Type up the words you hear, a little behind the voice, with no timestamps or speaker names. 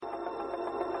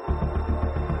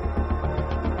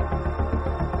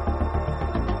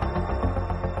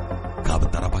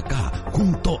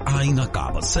Junto a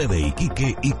INACAP, sede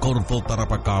Iquique y Corfo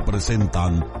Tarapacá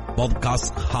presentan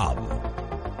Podcast Hub.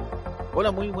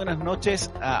 Hola, muy buenas noches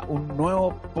a un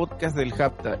nuevo podcast del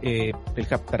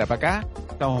Hub Tarapacá.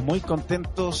 Estamos muy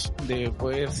contentos de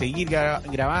poder seguir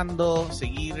grabando,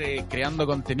 seguir creando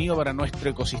contenido para nuestro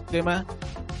ecosistema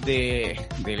de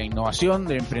la innovación,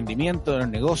 del emprendimiento, de los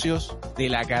negocios, de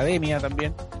la academia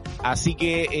también. Así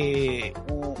que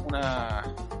una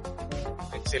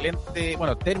excelente,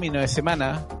 término de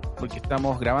semana, porque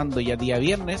estamos grabando ya día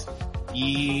viernes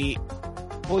y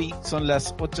hoy son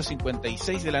las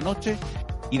 8:56 de la noche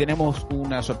y tenemos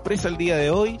una sorpresa el día de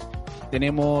hoy.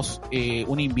 Tenemos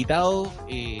un invitado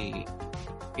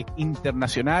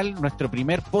internacional, nuestro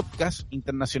primer podcast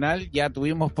internacional. Ya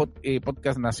tuvimos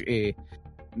podcast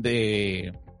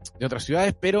de otras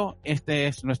ciudades, pero este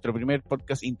es nuestro primer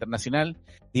podcast internacional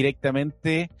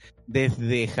directamente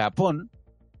desde Japón.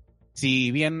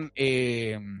 Si bien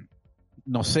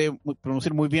no sé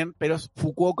pronunciar muy bien, pero es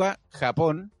Fukuoka,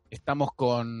 Japón. Estamos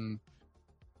con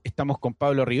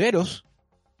Pablo Riveros,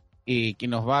 que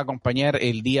nos va a acompañar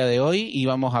el día de hoy y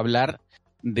vamos a hablar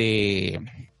de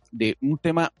un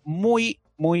tema muy,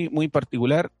 muy, muy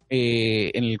particular,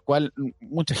 en el cual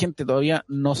mucha gente todavía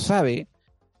no sabe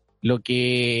lo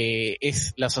que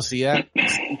es la sociedad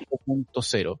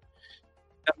 5.0.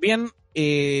 También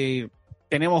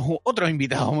tenemos otro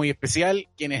invitado muy especial,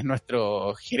 quien es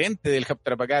nuestro gerente del Hub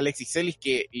Tarapacá, Alexis Celis,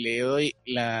 que le doy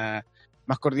la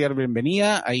más cordial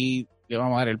bienvenida. Ahí le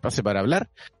vamos a dar el pase para hablar.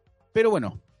 Pero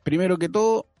bueno, primero que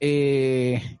todo,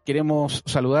 queremos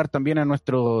saludar también a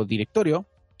nuestro directorio,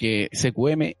 que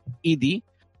CQM, ITI,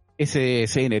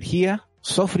 SC Energía,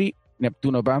 Sofri,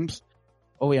 Neptuno Pumps,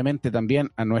 obviamente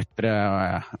también a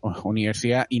nuestra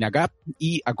universidad INACAP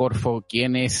y a Corfo,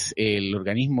 quien es el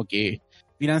organismo que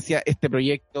financia este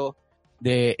proyecto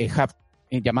de Hub,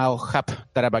 llamado Hub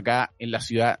Tarapacá en la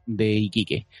ciudad de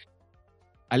Iquique.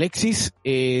 Alexis,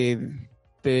 te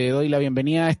doy la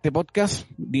bienvenida a este podcast.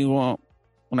 Digo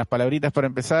unas palabritas para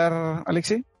empezar,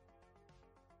 Alexis.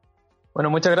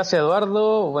 Bueno, muchas gracias,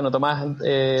 Eduardo. Bueno, Tomás,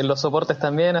 los soportes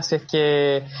también, así es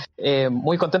que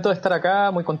muy contento de estar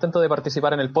acá, muy contento de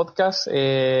participar en el podcast.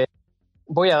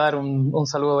 Voy a dar un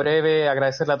saludo breve,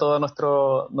 agradecerle a todos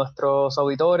nuestros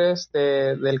auditores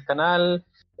del canal,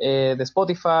 de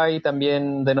Spotify,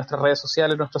 también de nuestras redes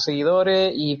sociales, nuestros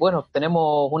seguidores, y bueno,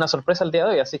 tenemos una sorpresa el día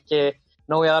de hoy, así que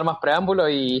no voy a dar más preámbulo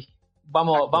y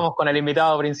vamos con el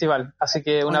invitado principal. Así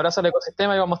que un abrazo al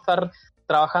ecosistema y vamos a estar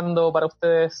trabajando para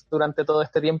ustedes durante todo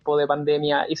este tiempo de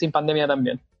pandemia y sin pandemia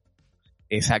también.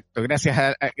 Exacto,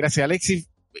 gracias Alexis.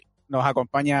 Nos va a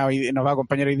acompañar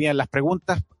hoy día en las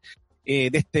preguntas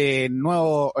de este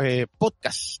nuevo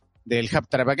podcast del Hub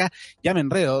Tarapacá. Ya me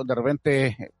enredo, de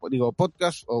repente digo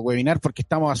podcast o webinar porque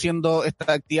estamos haciendo estas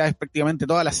actividades prácticamente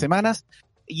todas las semanas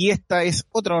y esta es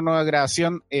otra nueva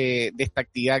grabación de esta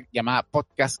actividad llamada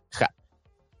Podcast Hub.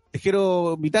 Te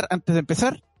quiero invitar antes de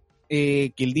empezar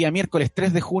que el día miércoles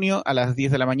 3 de junio a las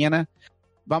 10 de la mañana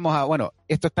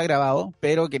esto está grabado,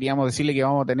 pero queríamos decirle que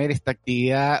vamos a tener esta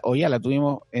actividad, o ya la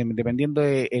tuvimos, dependiendo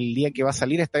del día que va a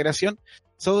salir esta grabación,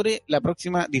 sobre la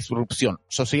próxima disrupción,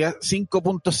 Sociedad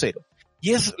 5.0.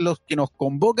 Y es lo que nos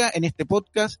convoca en este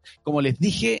podcast. Como les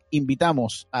dije,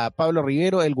 invitamos a Pablo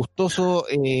Rivero, el gustoso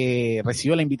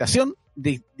recibió la invitación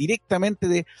directamente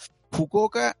de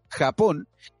Fukuoka, Japón.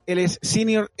 Él es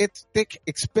Senior EdTech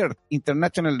Expert,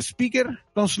 International Speaker,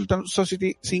 Consultant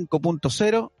Society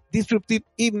 5.0, Disruptive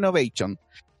Innovation.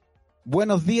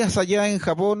 Buenos días allá en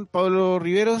Japón, Pablo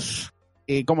Riveros.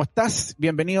 ¿Cómo estás?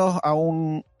 Bienvenidos a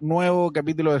un nuevo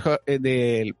capítulo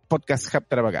del podcast Hub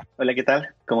Tarapacá. Hola, ¿qué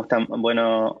tal? ¿Cómo están?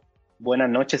 Bueno, buenas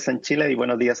noches en Chile y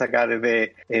buenos días acá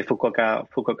desde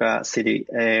Fukuoka City.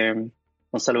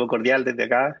 Un saludo cordial desde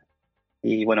acá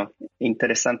y bueno,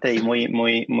 interesante y muy,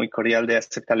 muy, muy cordial de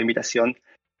aceptar la invitación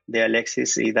de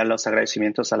Alexis y dar los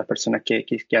agradecimientos a las personas que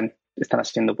están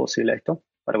haciendo posible esto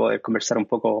para poder conversar un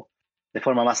poco de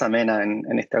forma más amena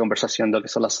en esta conversación de lo que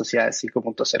son las sociedades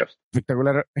 5.0.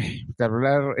 Espectacular,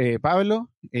 Pablo.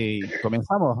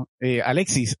 Comenzamos.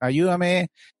 Alexis, ayúdame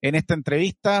en esta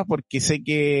entrevista porque sé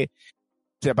que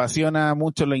te apasiona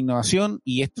mucho la innovación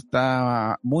y esto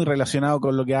está muy relacionado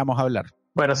con lo que vamos a hablar.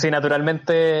 Bueno, sí,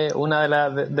 naturalmente una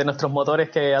de nuestros motores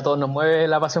que a todos nos mueve es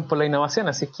la pasión por la innovación,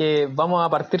 así que vamos a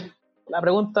partir la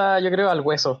pregunta, yo creo, al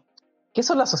hueso. ¿Qué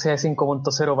son las sociedades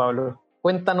 5.0, Pablo?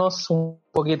 Cuéntanos un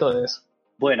poquito de eso.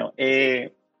 Bueno,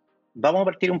 vamos a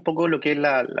partir un poco lo que es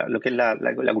la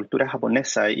cultura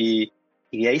japonesa y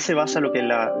de ahí se basa lo que es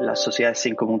la sociedad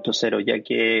 5.0, ya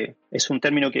que es un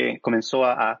término que comenzó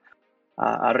a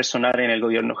resonar en el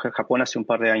gobierno de Japón hace un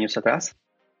par de años atrás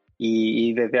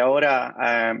Y desde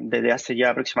ahora, desde hace ya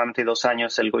aproximadamente 2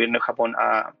 años, el gobierno de Japón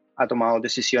ha tomado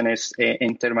decisiones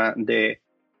en temas de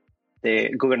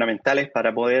gubernamentales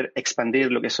para poder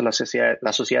expandir lo que son la sociedad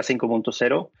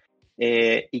 5.0,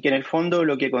 y que en el fondo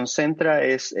lo que concentra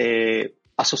es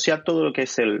asociar todo lo que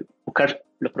es buscar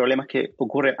los problemas que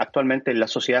ocurren actualmente en la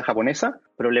sociedad japonesa,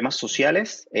 problemas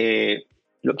sociales.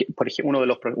 Por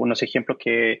ejemplo, unos ejemplos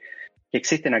que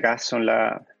existen acá son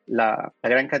la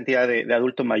gran cantidad de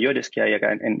adultos mayores que hay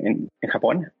acá en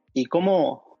Japón, y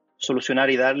cómo solucionar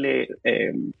y darle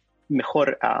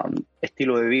mejor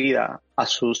estilo de vida a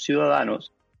sus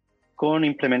ciudadanos con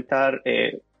implementar,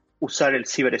 usar el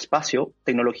ciberespacio,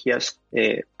 tecnologías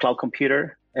cloud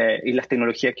computer, y las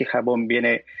tecnologías que Japón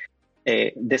viene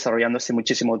desarrollando hace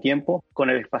muchísimo tiempo con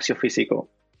el espacio físico.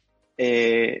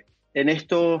 En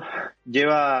esto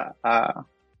lleva a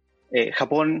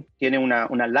Japón tiene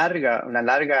una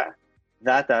larga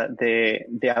data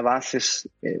de avances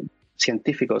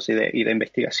científicos y de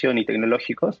investigación y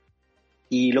tecnológicos.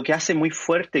 Y lo que hace muy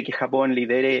fuerte que Japón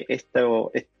lidere esta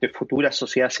futura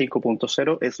sociedad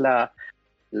 5.0 es la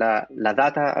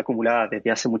data acumulada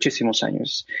desde hace muchísimos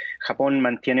años. Japón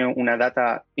mantiene una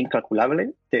data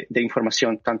incalculable de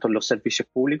información, tanto en los servicios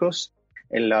públicos,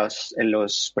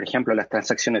 por ejemplo, las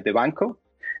transacciones de banco,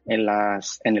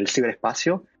 en el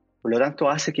ciberespacio. Por lo tanto,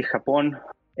 hace que Japón,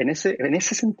 en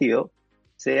ese sentido,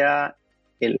 sea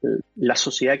la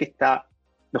sociedad que está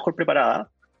mejor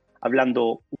preparada,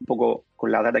 hablando un poco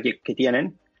con la data que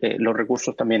tienen, los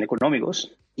recursos también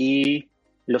económicos y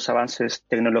los avances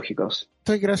tecnológicos.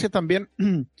 Esto es gracias también,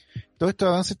 todos estos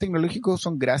avances tecnológicos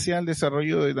son gracias al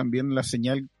desarrollo de también la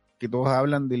señal que todos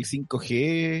hablan del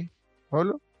 5G,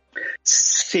 Pablo.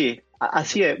 Sí,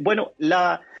 así es. Bueno,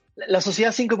 la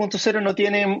sociedad 5.0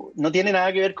 no tiene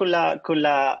nada que ver con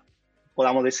la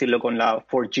podamos decirlo, con la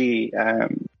 4G,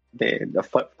 de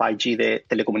 5G de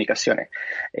telecomunicaciones.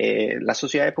 La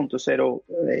sociedad 0.0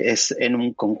 es en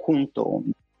un conjunto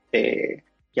que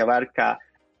abarca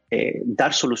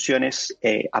dar soluciones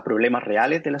a problemas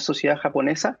reales de la sociedad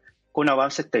japonesa con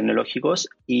avances tecnológicos,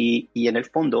 y en el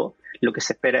fondo lo que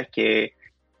se espera es que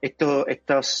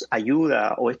estas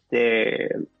ayudas o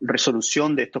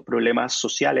resolución de estos problemas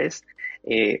sociales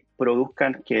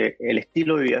produzcan que el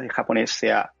estilo de vida de japonés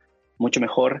sea mucho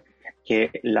mejor,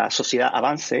 que la sociedad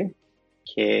avance,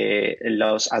 que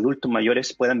los adultos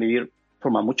mayores puedan vivir de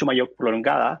forma mucho mayor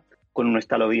prolongada con un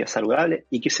estilo de vida saludable,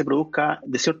 y que se produzca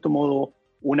de cierto modo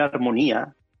una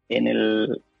armonía en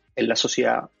la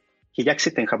sociedad que ya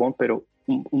existe en Japón, pero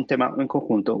un tema en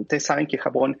conjunto. Ustedes saben que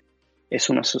Japón es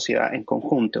una sociedad en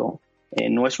conjunto,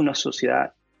 no es una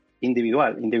sociedad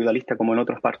individualista como en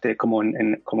otras partes, como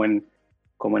en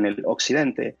el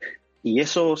occidente, y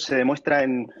eso se demuestra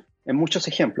en muchos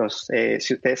ejemplos.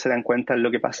 Si ustedes se dan cuenta de lo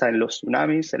que pasa en los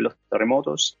tsunamis, en los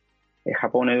terremotos,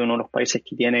 Japón es uno de los países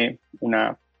que tiene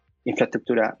una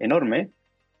infraestructura enorme,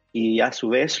 y a su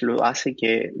vez lo hace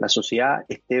que la sociedad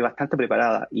esté bastante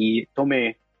preparada y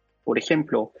tome, por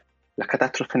ejemplo, las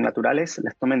catástrofes naturales,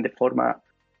 las tomen de forma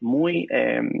muy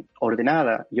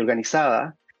ordenada y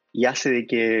organizada, y hace de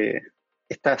que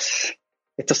estos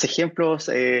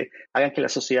ejemplos hagan que la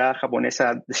sociedad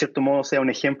japonesa de cierto modo sea un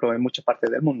ejemplo en muchas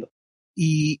partes del mundo.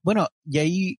 Y bueno, y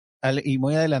ahí y me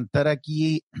voy a adelantar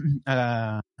aquí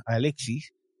a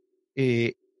Alexis,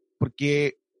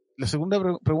 porque la segunda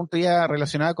pregunta ya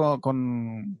relacionada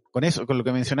con eso, con lo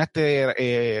que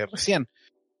mencionaste recién.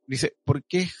 Dice, ¿por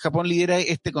qué Japón lidera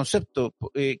este concepto?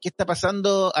 ¿Qué está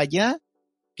pasando allá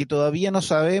que todavía no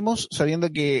sabemos, sabiendo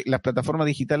que las plataformas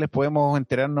digitales podemos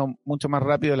enterarnos mucho más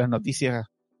rápido de las noticias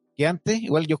que antes?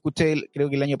 Igual yo escuché, creo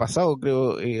que el año pasado,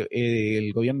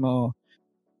 el gobierno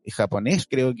japonés,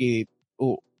 creo que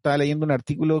estaba leyendo un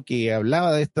artículo que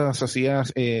hablaba de estas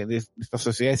sociedades, de estas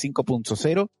sociedades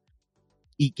 5.0,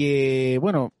 y que,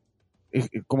 bueno,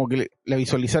 como que la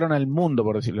visualizaron al mundo,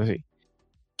 por decirlo así.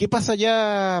 ¿Qué pasa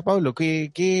allá, Pablo?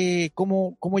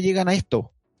 ¿Cómo llegan a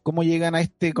esto? ¿Cómo llegan a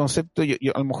este concepto?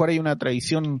 A lo mejor hay una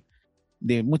tradición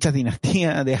de muchas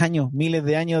dinastías, de años, miles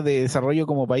de años de desarrollo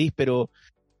como país, pero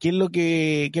 ¿qué es lo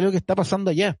que está pasando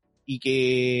allá? Y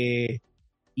que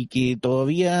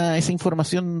todavía esa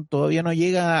información todavía no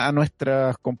llega a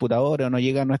nuestras computadoras, no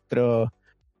llega a nuestros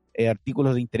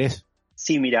artículos de interés.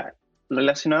 Sí, mira,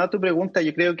 relacionado a tu pregunta,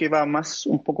 yo creo que va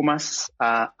un poco más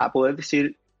a poder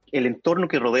decir el entorno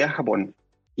que rodea a Japón.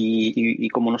 Y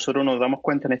como nosotros nos damos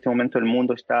cuenta, en este momento el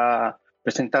mundo está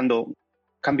presentando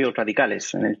cambios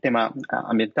radicales en el tema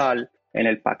ambiental, en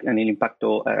el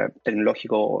impacto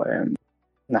tecnológico, en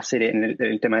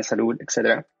el tema de salud,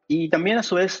 etc. Y también, a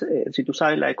su vez, si tú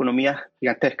sabes, las economías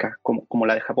gigantescas como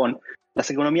la de Japón, las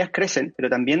economías crecen, pero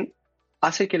también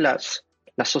hace que las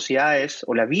sociedades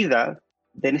o la vida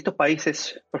en estos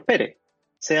países prospere,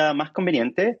 sea más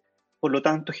conveniente. Por lo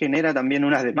tanto, genera también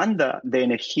una demanda de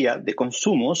energía, de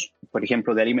consumos, por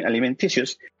ejemplo, de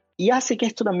alimenticios, y hace que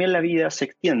esto también la vida se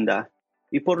extienda.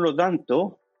 Y por lo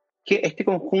tanto, que este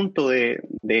conjunto de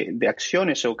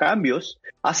acciones o cambios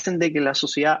hacen de que la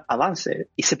sociedad avance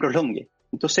y se prolongue.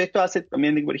 Entonces, esto hace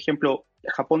también, por ejemplo,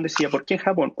 Japón decía, ¿por qué en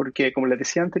Japón? Porque, como les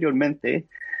decía anteriormente,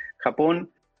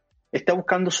 Japón está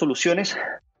buscando soluciones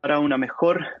para una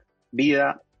mejor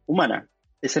vida humana.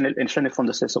 En el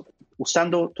fondo es eso.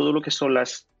 Usando todo lo que son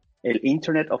el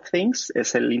Internet of Things,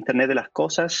 es el Internet de las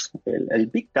cosas, el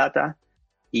Big Data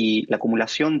y la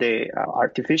acumulación de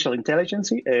Artificial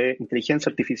Intelligence,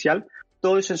 inteligencia artificial,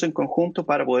 todo eso es en conjunto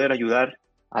para poder ayudar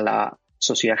a la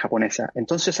sociedad japonesa.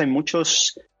 Entonces hay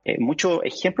muchos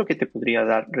ejemplos que te podría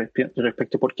dar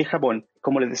respecto a por qué Japón.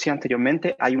 Como les decía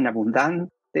anteriormente, hay una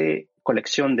abundante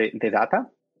colección de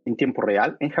data en tiempo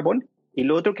real en Japón. Y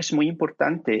lo otro que es muy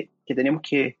importante, que tenemos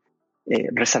que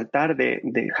resaltar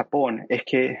de Japón, es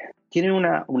que tienen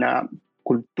una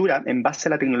cultura en base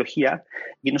a la tecnología,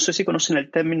 y no sé si conocen el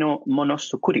término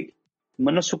monosukuri.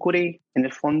 Monosukuri, en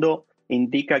el fondo,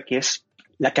 indica que es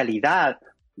la calidad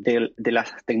de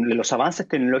los avances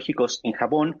tecnológicos en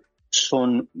Japón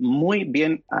son muy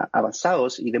bien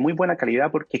avanzados y de muy buena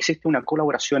calidad porque existe una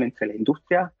colaboración entre la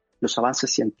industria, los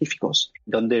avances científicos,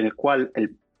 en el cual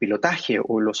el pilotaje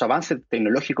o los avances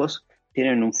tecnológicos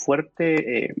tienen un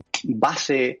fuerte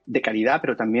base de calidad,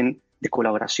 pero también de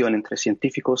colaboración entre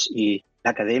científicos y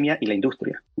la academia y la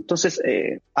industria. Entonces,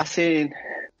 hace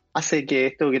que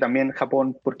esto que también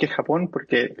Japón, ¿por qué Japón?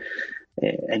 Porque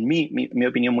en mi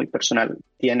opinión muy personal,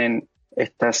 tienen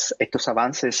estos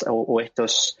avances o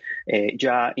estos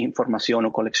ya información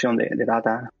o colección de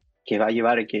data que va a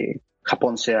llevar a que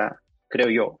Japón sea, creo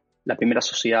yo, la primera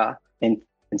sociedad en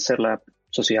ser la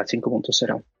sociedad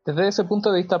 5.0. Desde ese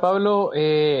punto de vista, Pablo,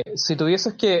 si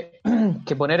tuvieses que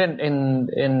poner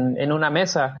en una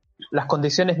mesa las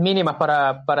condiciones mínimas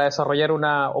para desarrollar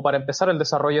para empezar el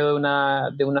desarrollo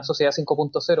de una sociedad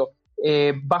 5.0,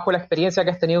 bajo la experiencia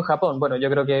que has tenido en Japón, bueno, yo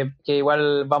creo que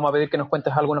igual vamos a pedir que nos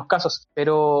cuentes algunos casos,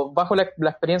 pero bajo la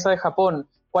experiencia de Japón,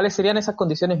 ¿cuáles serían esas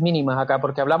condiciones mínimas acá?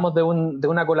 Porque hablamos de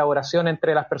una colaboración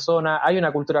entre las personas, hay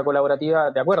una cultura colaborativa,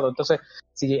 de acuerdo. Entonces,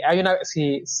 si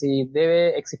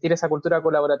debe existir esa cultura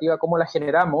colaborativa, ¿cómo la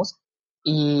generamos?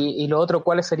 Y lo otro,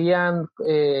 ¿cuáles serían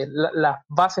las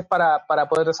bases para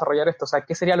poder desarrollar esto? O sea,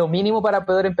 ¿qué sería lo mínimo para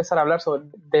poder empezar a hablar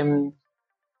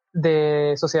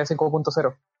de Sociedad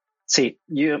 5.0? Sí,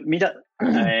 mira,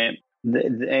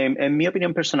 en mi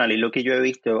opinión personal y lo que yo he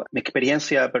visto, mi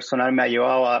experiencia personal me ha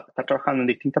llevado a estar trabajando en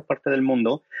distintas partes del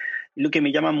mundo. Y lo que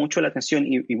me llama mucho la atención,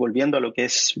 y volviendo a lo que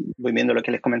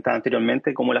les comentaba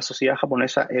anteriormente, como la sociedad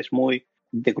japonesa es muy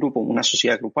de grupo, una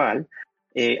sociedad grupal,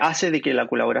 hace de que la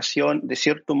colaboración, de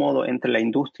cierto modo, entre la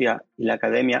industria y la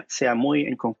academia sea muy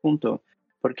en conjunto,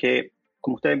 porque,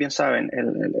 como ustedes bien saben,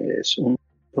 él es un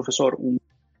profesor, un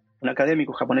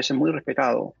académico japonés muy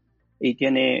respetado, y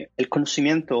tiene el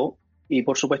conocimiento y,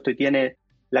 por supuesto, tiene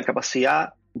la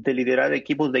capacidad de liderar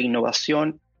equipos de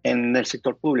innovación en el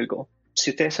sector público.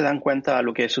 Si ustedes se dan cuenta de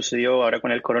lo que sucedió ahora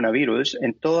con el coronavirus,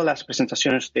 en todas las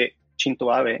presentaciones de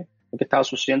Shinzo Abe, lo que estaba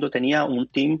sucediendo, tenía un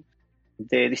team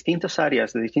de distintas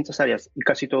áreas, y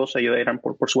casi todos ellos eran,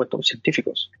 por supuesto,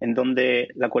 científicos, en donde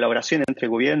la colaboración entre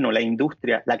el gobierno, la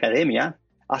industria, la academia,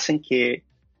 hacen que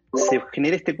se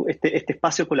genere este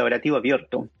espacio colaborativo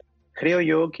abierto. Creo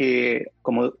yo que,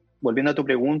 como volviendo a tu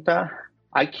pregunta,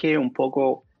 hay que un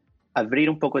poco abrir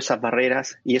un poco esas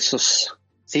barreras y esos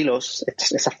silos,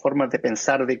 esas formas de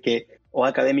pensar de que o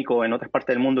académico en otras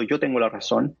partes del mundo yo tengo la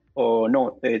razón, o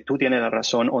no, tú tienes la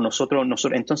razón, o nosotros.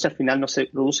 Entonces al final no se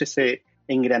produce ese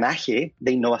engranaje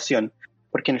de innovación,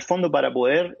 porque en el fondo para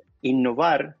poder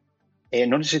innovar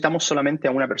no necesitamos solamente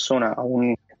a una persona,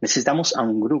 necesitamos a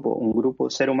un grupo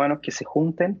de seres humanos que se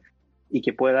junten y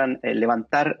que puedan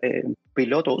levantar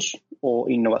pilotos o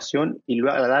innovación, y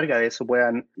luego a la larga de eso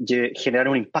puedan generar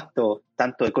un impacto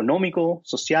tanto económico,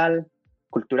 social,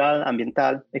 cultural,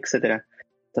 ambiental, etcétera.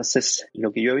 Entonces,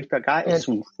 lo que yo he visto acá es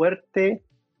una fuerte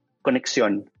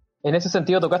conexión. En ese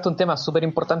sentido, tocaste un tema súper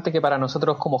importante que para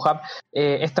nosotros como Hub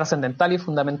es trascendental y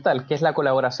fundamental, que es la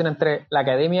colaboración entre la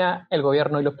academia, el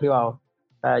gobierno y los privados.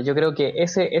 Yo creo que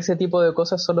ese tipo de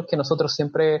cosas son los que nosotros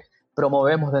siempre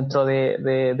promovemos dentro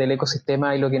del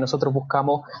ecosistema, y lo que nosotros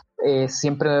buscamos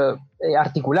siempre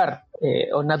articular,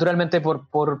 o naturalmente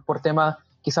por temas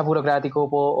quizás burocráticos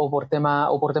o por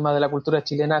temas de la cultura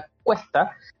chilena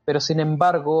cuesta, pero sin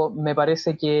embargo me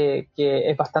parece que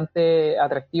es bastante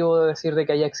atractivo de decir de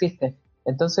que allá existe.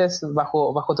 Entonces,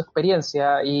 bajo tu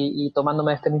experiencia y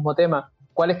tomándome de este mismo tema,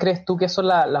 ¿cuáles crees tú que son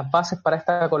las bases para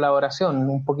esta colaboración?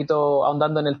 Un poquito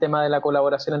ahondando en el tema de la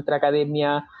colaboración entre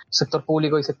academia, sector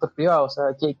público y sector privado. O sea,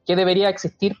 ¿qué debería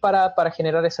existir para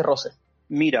generar ese roce?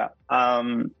 Mira,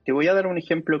 te voy a dar un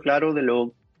ejemplo claro de lo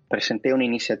que presenté una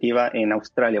iniciativa en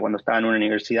Australia cuando estaba en una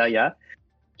universidad ya,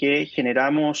 que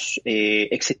generamos,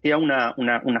 existía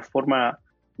una forma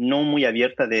no muy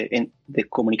abierta de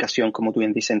comunicación, como tú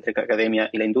bien dices, entre la academia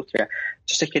y la industria.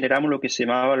 Entonces generamos lo que se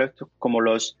llamaba como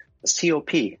los COP,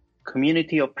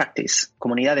 Community of Practice,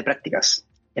 comunidad de prácticas,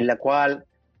 en la cual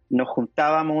nos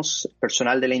juntábamos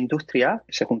personal de la industria,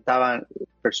 se juntaban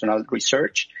personal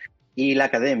research y la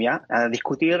academia a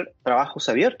discutir trabajos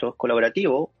abiertos,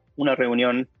 colaborativos, una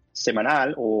reunión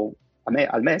semanal o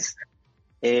al mes,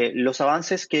 los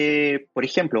avances que, por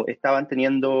ejemplo, estaban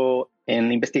teniendo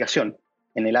en investigación,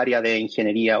 en el área de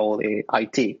ingeniería o de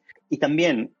IT. Y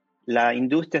también la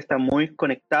industria está muy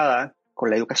conectada con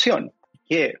la educación,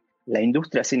 que la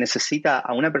industria, si necesita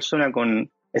a una persona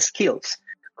con skills,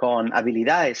 con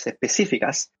habilidades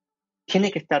específicas,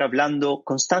 tiene que estar hablando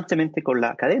constantemente con la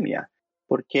academia,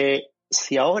 porque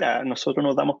si ahora nosotros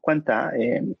nos damos cuenta,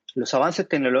 los avances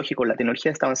tecnológicos, la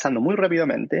tecnología está avanzando muy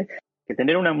rápidamente, que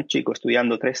tener un chico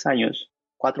estudiando 3 años,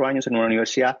 4 años en una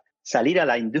universidad, salir a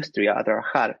la industria a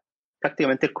trabajar,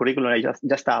 prácticamente el currículum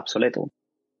ya está obsoleto.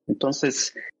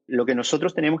 Entonces, lo que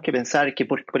nosotros tenemos que pensar es que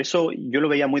por eso yo lo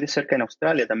veía muy de cerca en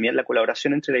Australia también, la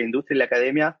colaboración entre la industria y la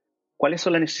academia. ¿Cuáles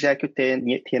son las necesidades que ustedes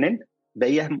tienen?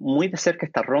 Veías muy de cerca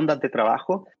estas rondas de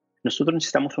trabajo. Nosotros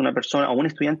necesitamos una persona o un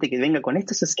estudiante que venga con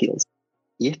estas skills.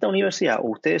 Y esta universidad, o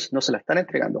ustedes no se la están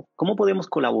entregando. ¿Cómo podemos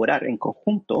colaborar en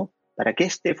conjunto para que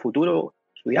este futuro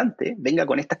estudiante venga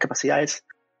con estas capacidades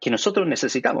que nosotros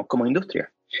necesitamos como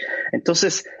industria?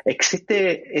 Entonces,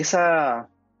 existe esa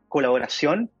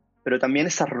colaboración, pero también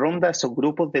esa ronda, esos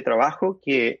grupos de trabajo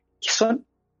que son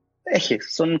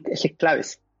ejes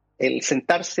claves. El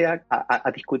sentarse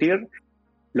a discutir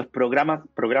los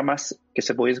programas que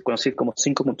se pueden conocer como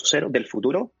 5.0 del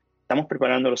futuro. Estamos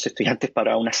preparando a los estudiantes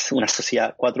para una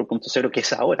sociedad 4.0 que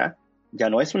es ahora. Ya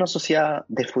no es una sociedad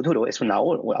del futuro, es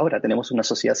ahora tenemos una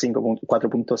sociedad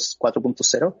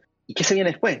 4.0. ¿Y qué se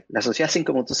viene después? La sociedad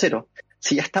 5.0.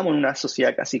 Si ya estamos en una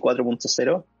sociedad casi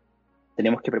 4.0,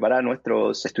 tenemos que preparar a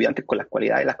nuestros estudiantes con las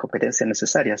cualidades y las competencias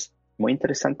necesarias. Muy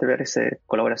interesante ver esa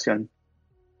colaboración.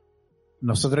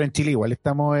 Nosotros en Chile igual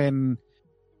estamos en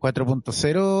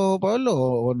 4.0, Pablo,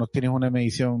 ¿o nos tienes una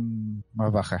medición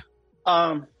más baja?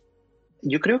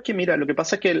 Yo creo que, mira, lo que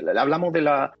pasa es que hablamos de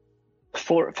la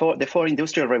Fourth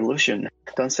Industrial Revolution,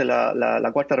 entonces la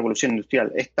cuarta revolución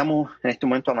industrial. Estamos en este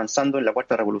momento avanzando en la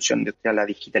cuarta revolución industrial, la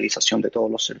digitalización de todos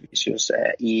los servicios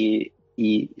y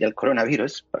el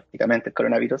coronavirus, prácticamente el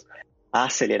coronavirus, ha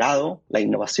acelerado la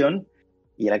innovación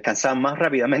y alcanzar más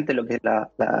rápidamente lo que es la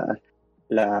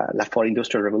Fourth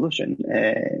Industrial Revolution,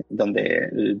 donde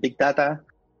el Big Data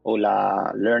o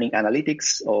la Learning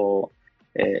Analytics o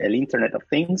el Internet of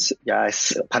Things ya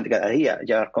es pan de cada día.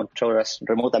 Ya controlas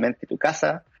remotamente tu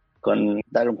casa con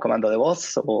dar un comando de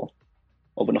voz o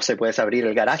no sé, puedes abrir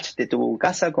el garage de tu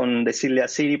casa con decirle a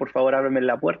Siri, por favor, ábreme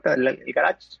la puerta, el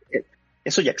garage.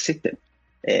 Eso ya existe.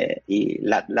 Y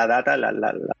la data,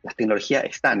 las tecnologías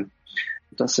están.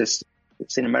 Entonces,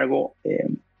 sin embargo,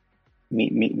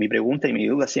 mi pregunta y mi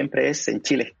duda siempre es, ¿en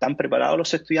Chile están preparados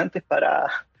los estudiantes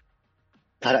para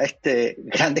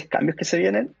grandes cambios que se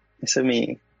vienen? Esa es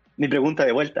mi pregunta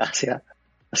de vuelta hacia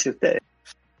ustedes.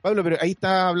 Pablo, pero ahí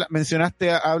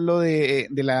hablo de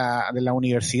la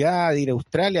universidad, de ir a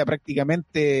Australia.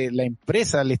 Prácticamente la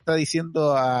empresa le está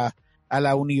diciendo a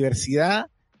la universidad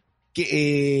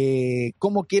que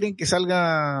cómo quieren que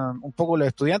salgan un poco los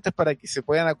estudiantes para que se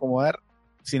puedan acomodar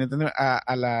sin entender,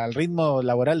 al ritmo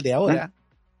laboral de ahora,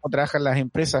 o trabajan las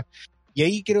empresas. Y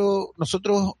ahí creo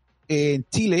nosotros en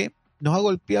Chile nos ha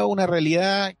golpeado una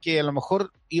realidad que a lo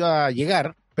mejor iba a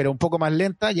llegar, pero un poco más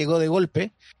lenta, llegó de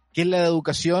golpe, que es la de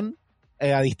educación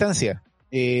a distancia.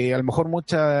 A lo mejor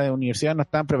muchas universidades no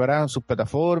estaban preparadas en sus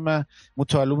plataformas,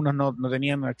 muchos alumnos no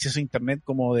tenían acceso a internet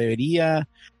como debería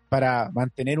para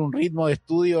mantener un ritmo de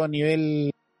estudio a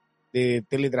nivel de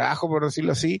teletrabajo, por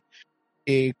decirlo así.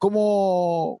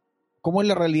 ¿Cómo es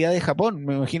la realidad de Japón?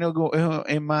 Me imagino que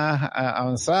es más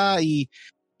avanzada y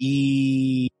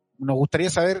nos gustaría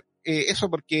saber eso,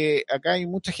 porque acá hay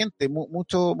mucha gente,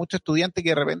 mucho estudiante que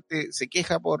de repente se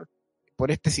queja por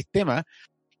este sistema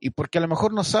y porque a lo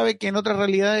mejor no sabe que en otras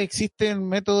realidades existen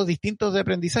métodos distintos de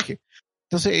aprendizaje.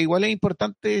 Entonces, igual es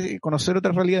importante conocer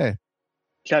otras realidades.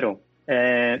 Claro.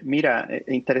 Mira,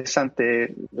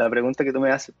 interesante la pregunta que tú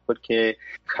me haces, porque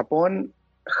Japón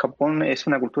Japón es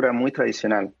una cultura muy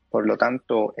tradicional, por lo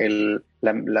tanto,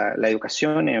 la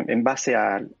educación en base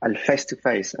al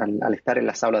face-to-face, al estar en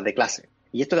las aulas de clase.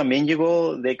 Y esto también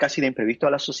llegó casi de imprevisto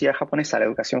a la sociedad japonesa, a la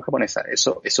educación japonesa.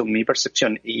 Eso es mi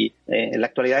percepción. Y en la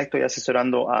actualidad estoy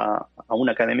asesorando a un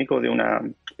académico de una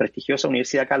prestigiosa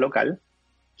universidad acá local,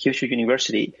 Kyushu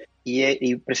University,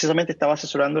 y precisamente estaba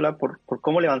asesorándola por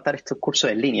cómo levantar estos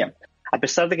cursos en línea. A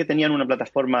pesar de que tenían una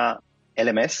plataforma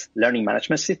LMS, Learning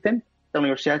Management System, la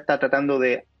universidad está tratando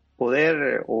de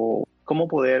cómo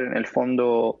poder en el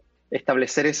fondo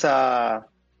establecer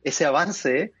ese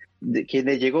avance que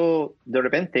le llegó de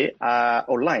repente a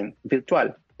online,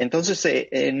 virtual. Entonces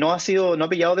no ha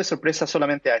pillado de sorpresa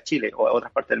solamente a Chile o a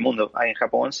otras partes del mundo. En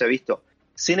Japón se ha visto.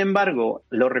 Sin embargo,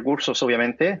 los recursos,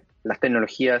 obviamente, las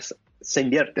tecnologías se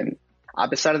invierten. A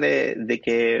pesar de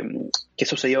que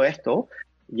sucedió esto,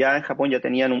 ya en Japón ya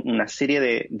tenían una serie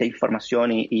de información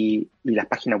y las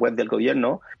páginas web del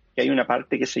gobierno, que hay una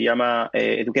parte que se llama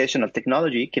Educational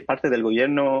Technology, que es parte del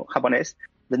gobierno japonés,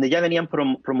 donde ya venían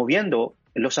promoviendo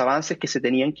los avances que se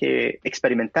tenían que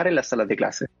experimentar en las salas de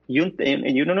clase. Y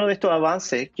uno de estos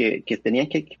avances que tenían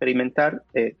que experimentar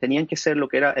tenían que ser lo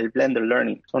que era el blended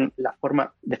learning. Son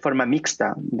de forma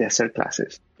mixta de hacer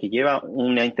clases, que lleva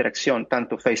una interacción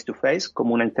tanto face-to-face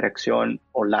como una interacción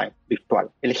online, virtual.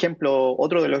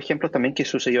 Otro de los ejemplos también que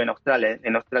sucedió en Australia.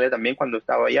 En Australia también cuando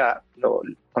estaba allá,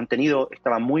 el contenido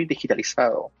estaba muy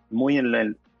digitalizado, muy en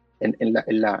el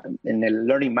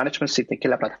Learning Management System, que es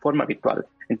la plataforma virtual.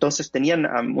 Entonces tenían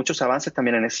muchos avances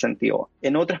también en ese sentido.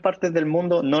 En otras partes del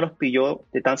mundo no nos pilló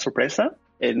de tan sorpresa,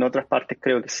 en otras partes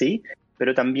creo que sí,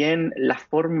 pero también la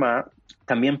forma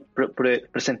también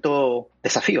presentó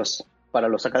desafíos para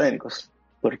los académicos,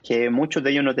 porque muchos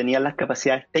de ellos no tenían las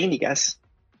capacidades técnicas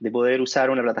de poder usar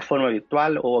una plataforma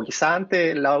virtual, o quizá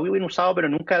antes la habían usado, pero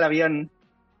nunca la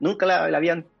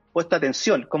habían puesto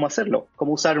atención cómo hacerlo,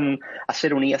 cómo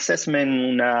hacer un e-assessment,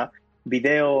 una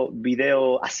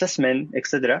video assessment,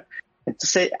 etc.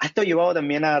 Entonces, esto ha llevado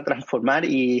también a transformar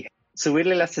y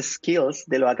subirle las skills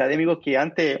de los académicos que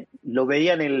antes lo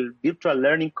veían el virtual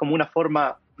learning como una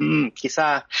forma,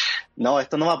 quizás, no,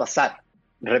 esto no va a pasar.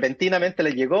 Repentinamente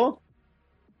les llegó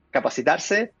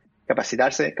capacitarse.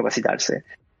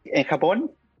 En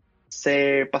Japón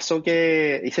se pasó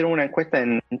que hicieron una encuesta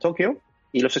en Tokio,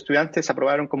 y los estudiantes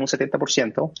aprobaron como un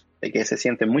 70% de que se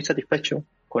sienten muy satisfechos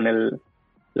con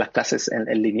las clases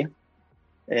en línea.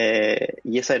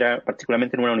 Y esa era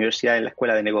particularmente en una universidad, en la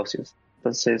escuela de negocios.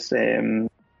 Entonces,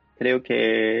 creo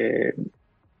que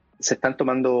se están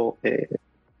tomando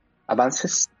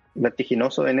avances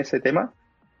vertiginosos en ese tema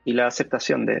y la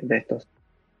aceptación de estos.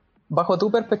 Bajo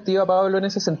tu perspectiva, Pablo, en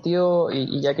ese sentido,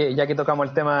 y ya que tocamos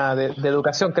el tema de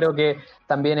educación, creo que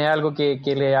también es algo que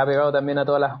le ha pegado también a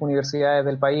todas las universidades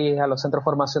del país, a los centros de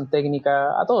formación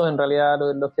técnica, a todos en realidad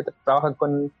los que trabajan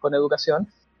con educación.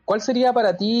 ¿Cuál sería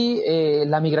para ti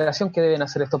la migración que deben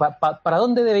hacer esto? ¿Para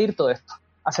dónde debe ir todo esto?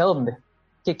 ¿Hacia dónde?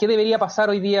 ¿Qué debería pasar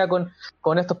hoy día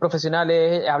con estos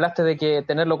profesionales? Hablaste de que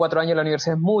tenerlo 4 años en la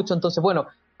universidad es mucho, entonces, bueno,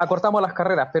 acortamos las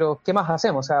carreras, pero ¿qué más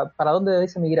hacemos? O sea, ¿para dónde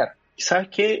debes migrar? ¿Sabes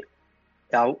qué?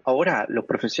 Ahora los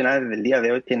profesionales del día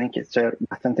de hoy tienen que ser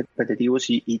bastante competitivos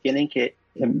y tienen que,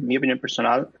 en mi opinión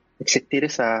personal, existir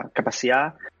esa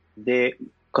capacidad de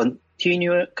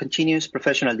continuous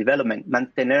professional development,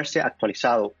 mantenerse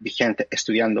actualizado, vigente,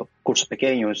 estudiando cursos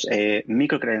pequeños,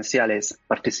 microcredenciales,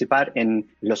 participar en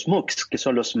los MOOCs, que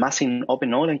son los Massive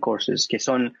Open Online Courses, que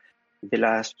son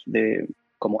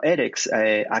como edX,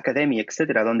 Academia,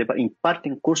 etcétera, donde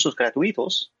imparten cursos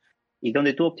gratuitos y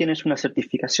donde tú obtienes una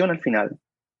certificación al final.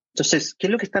 Entonces, ¿qué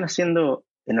es lo que están haciendo?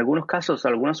 En algunos casos,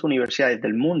 algunas universidades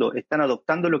del mundo están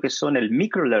adoptando lo que son el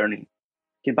microlearning,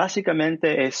 que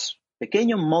básicamente es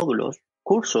pequeños módulos,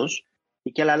 cursos,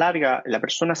 y que a la larga la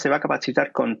persona se va a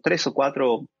capacitar con 3 o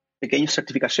 4 pequeñas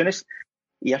certificaciones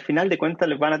y al final de cuentas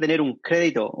les van a tener un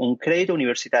crédito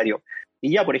universitario.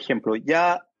 Y ya, por ejemplo,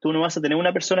 ya tú no vas a tener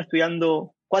una persona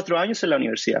estudiando 4 años en la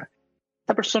universidad.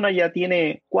 Esta persona ya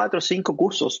tiene 4 o 5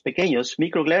 cursos pequeños,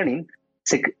 microlearning,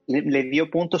 le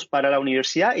dio puntos para la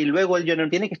universidad y luego él ya no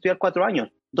tiene que estudiar 4 años,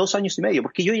 2 años y medio,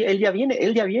 porque él ya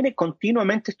viene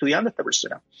continuamente estudiando esta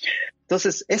persona.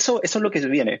 Entonces, eso es lo que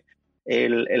viene.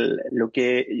 Lo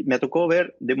que me tocó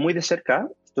ver muy de cerca,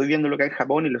 estoy viendo lo que hay en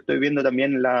Japón y lo estoy viendo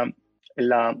también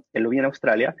lo vi en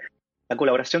Australia, la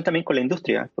colaboración también con la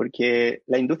industria, porque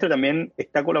la industria también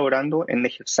está colaborando en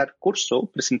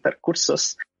presentar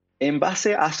cursos en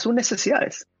base a sus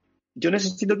necesidades. Yo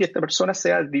necesito que esta persona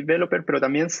sea developer, pero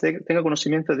también tenga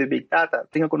conocimiento de Big Data,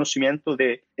 tenga conocimiento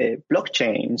de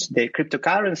blockchains, de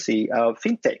cryptocurrency,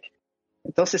 fintech.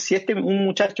 Entonces, si un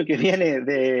muchacho que viene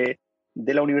de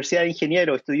de la Universidad de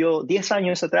Ingenieros, estudió 10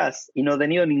 años atrás y no ha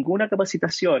tenido ninguna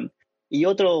capacitación, y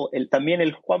otro, también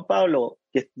el Juan Pablo,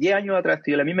 que 10 años atrás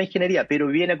estudió la misma ingeniería, pero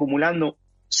viene acumulando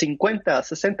 50,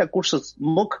 60 cursos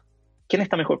MOOC, ¿quién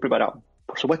está mejor preparado?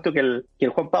 Por supuesto que el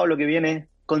Juan Pablo que viene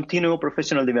Continual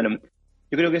Professional Development.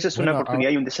 Yo creo que esa es una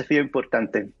oportunidad y un desafío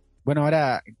importante. Bueno,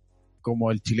 ahora,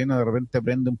 como el chileno de repente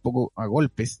aprende un poco a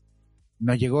golpes,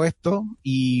 nos llegó esto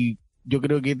y yo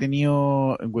creo que he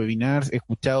tenido webinars, he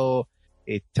escuchado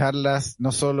charlas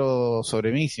no solo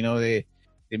sobre mí, sino de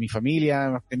mi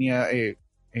familia. Tenía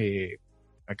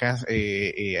acá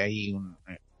hay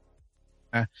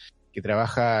que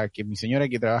trabaja, que es mi señora,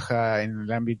 que trabaja en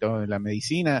el ámbito de la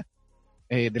medicina,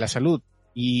 de la salud,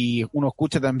 y uno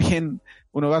escucha también,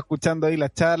 uno va escuchando ahí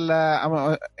las charlas,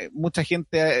 mucha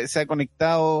gente se ha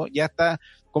conectado, ya está,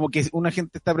 como que una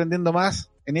gente está aprendiendo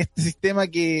más en este sistema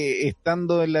que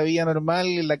estando en la vida normal,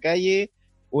 en la calle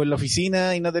o en la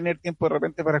oficina, y no tener tiempo de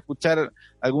repente para escuchar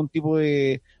algún tipo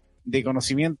de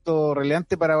conocimiento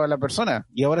relevante para la persona,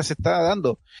 y ahora se está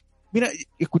dando. Mira,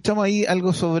 escuchamos ahí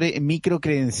algo sobre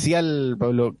microcredencial,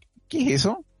 Pablo. ¿Qué es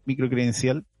eso,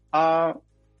 microcredencial?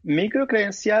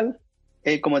 Microcredencial,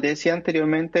 como te decía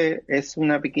anteriormente, es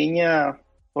una pequeña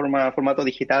formato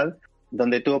digital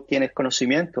donde tú obtienes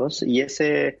conocimientos, y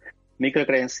ese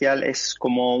microcredencial es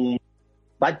como un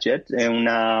budget,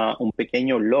 un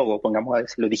pequeño logo, pongamos a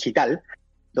decirlo, digital,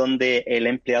 donde el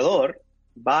empleador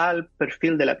va al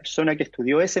perfil de la persona que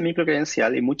estudió ese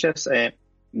microcredencial, y muchas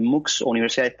MOOCs o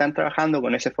universidades están trabajando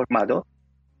con ese formato.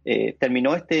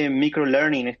 Terminó este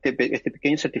microlearning, este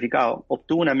pequeño certificado,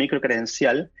 obtuvo una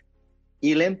microcredencial,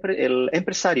 y el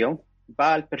empresario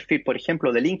va al perfil, por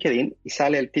ejemplo, de LinkedIn, y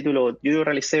sale el título: yo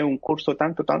realicé un curso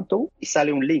tanto, y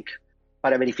sale un link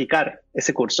para verificar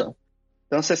ese curso.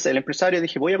 Entonces el empresario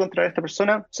dije, voy a contratar a esta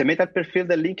persona, se mete al perfil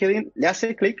del LinkedIn, le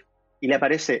hace clic y le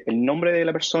aparece el nombre de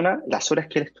la persona, las horas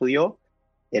que él estudió,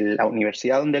 la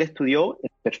universidad donde él estudió, el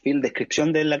perfil,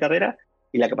 descripción de la carrera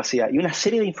y la capacidad, y una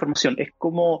serie de información. Es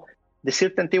como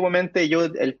decirte antiguamente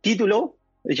el título,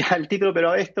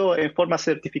 pero esto en forma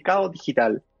certificado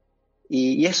digital.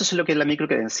 Y eso es lo que es la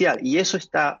microcredencial, y eso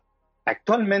está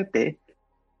actualmente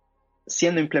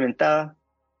siendo implementada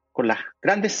con las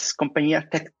grandes compañías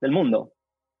tech del mundo.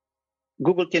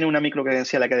 Google tiene una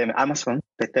microcredencial académica, Amazon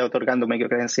te está otorgando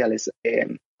microcredenciales,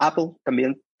 Apple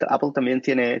también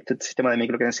tiene este sistema de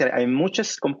microcredenciales. Hay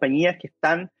muchas compañías que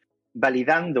están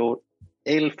validando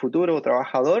el futuro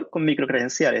trabajador con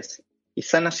microcredenciales, y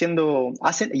están esto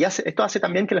hace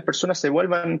también que las personas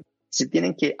se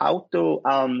tienen que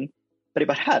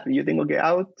preparar. Yo tengo que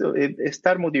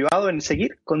estar motivado en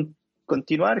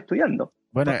continuar estudiando.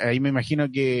 Bueno, ahí me imagino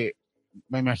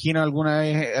alguna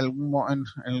vez,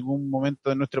 en algún momento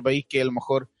de nuestro país, que a lo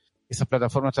mejor esas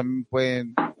plataformas también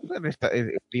pueden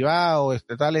ser privadas o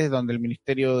estatales, donde el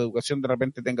Ministerio de Educación de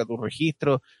repente tenga tu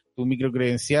registro, tu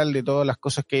microcredencial de todas las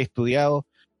cosas que he estudiado,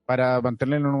 para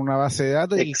mantenerlo en una base de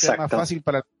datos. Exacto. Y sea más fácil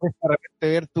para repente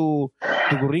ver tu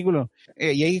currículum.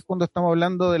 Y ahí es cuando estamos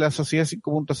hablando de la sociedad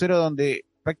 5.0, donde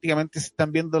prácticamente se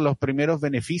están viendo los primeros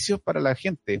beneficios para la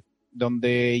gente,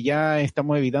 donde ya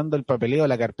estamos evitando el papeleo,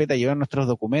 la carpeta, llevar nuestros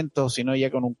documentos, sino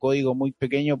ya con un código muy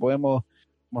pequeño podemos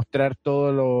mostrar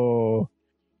todo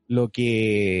lo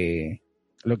que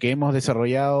hemos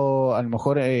desarrollado a lo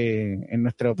mejor en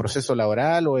nuestro proceso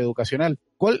laboral o educacional.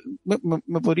 ¿Cuál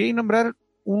me podríais nombrar,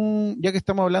 ya que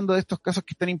estamos hablando de estos casos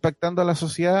que están impactando a la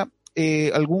sociedad,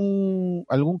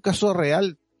 algún caso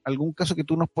real, algún caso que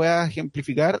tú nos puedas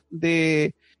ejemplificar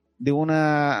de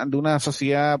una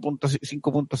sociedad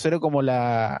 5.0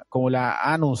 como la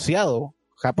ha anunciado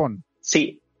Japón?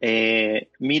 Sí,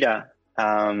 mira,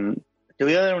 te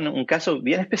voy a dar un caso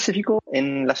bien específico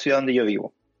en la ciudad donde yo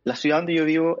vivo. La ciudad donde yo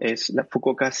vivo es la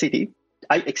Fukuoka City.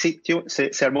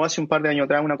 Se armó hace un par de años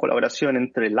atrás una colaboración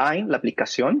entre Line, la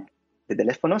aplicación de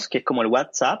teléfonos, que es como el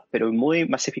WhatsApp, pero muy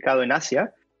masificado en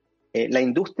Asia, la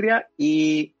industria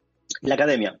y la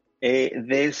academia.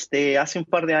 Desde hace un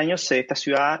par de años esta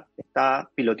ciudad está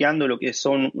piloteando lo que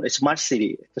son Smart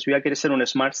City. Esta ciudad quiere ser una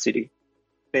Smart City.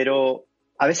 Pero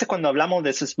a veces cuando hablamos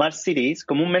de Smart Cities,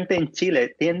 comúnmente en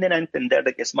Chile tienden a entender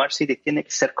de que Smart City tiene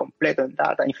que ser completo en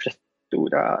data,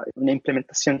 infraestructura, una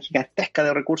implementación gigantesca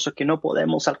de recursos que no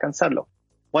podemos alcanzarlo.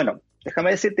 Bueno,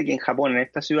 déjame decirte que en Japón, en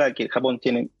esta ciudad, que Japón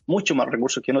tiene mucho más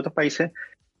recursos que en otros países,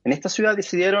 en esta ciudad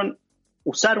decidieron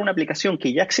usar una aplicación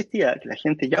que ya existía, que la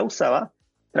gente ya usaba,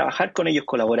 trabajar con ellos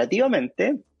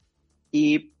colaborativamente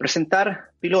y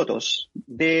presentar pilotos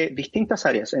de distintas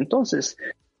áreas. Entonces,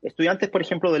 estudiantes, por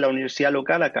ejemplo, de la universidad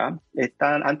local acá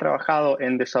han trabajado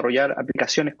en desarrollar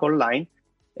aplicaciones online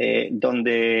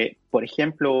donde, por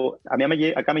ejemplo,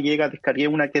 acá me llega, descargué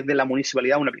una que es de la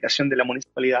municipalidad, una aplicación de la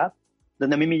municipalidad,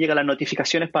 donde a mí me llegan las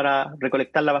notificaciones para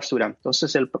recolectar la basura.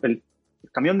 Entonces, el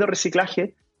camión de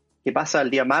reciclaje que pasa el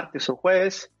día martes o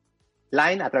jueves,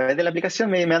 Line, a través de la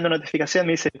aplicación, me manda notificación,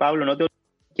 me dice, Pablo, no te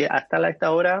olvides que hasta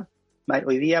esta hora,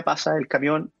 hoy día pasa el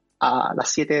camión a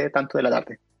las 7 tanto de la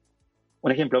tarde.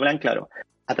 Un ejemplo, plan claro.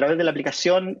 A través de la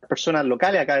aplicación, personas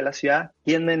locales acá de la ciudad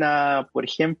tienden a, por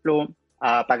ejemplo,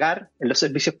 a pagar en los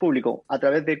servicios públicos a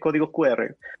través de códigos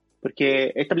QR,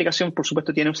 porque esta aplicación, por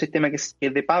supuesto, tiene un sistema que es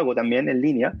de pago también en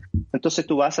línea. Entonces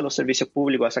tú vas a los servicios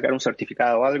públicos a sacar un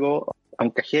certificado o algo, a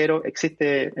un cajero.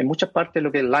 Existe en muchas partes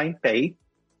lo que es Line Pay,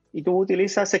 y tú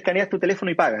escaneas tu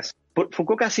teléfono y pagas.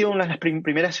 Fukuoka ha sido una de las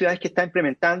primeras ciudades que está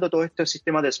implementando todo este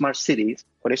sistema de Smart Cities,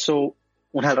 por eso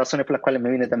una de las razones por las cuales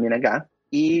me vine también acá.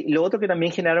 Y lo otro que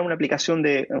también genera una aplicación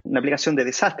de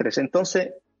desastres. Entonces,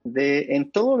 en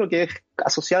todo lo que es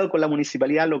asociado con la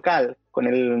municipalidad local,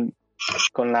 con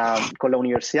la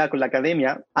universidad, con la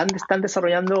academia, están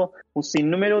desarrollando un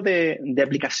sinnúmero de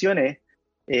aplicaciones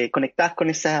conectadas con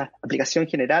esa aplicación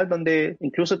general, donde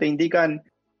incluso te indican,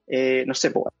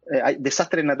 hay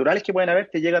desastres naturales que pueden haber,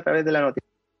 te llega a través de la noticia.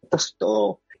 Entonces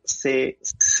todo se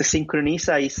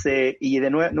sincroniza y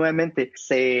nuevamente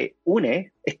se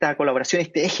une esta colaboración,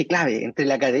 este eje clave entre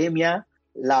la academia,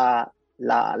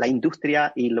 la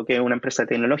industria y lo que es una empresa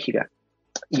tecnológica.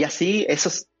 Y así,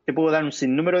 te puedo dar un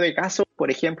sinnúmero de casos.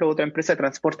 Por ejemplo, otra empresa de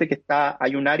transporte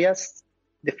hay un área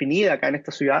definida acá en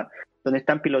esta ciudad donde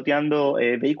están piloteando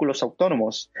vehículos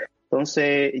autónomos.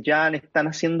 Entonces ya están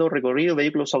haciendo recorridos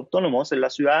vehículos autónomos en la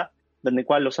ciudad, donde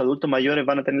cual los adultos mayores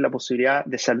van a tener la posibilidad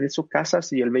de salir de sus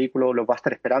casas y el vehículo los va a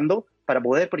estar esperando para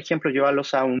poder, por ejemplo,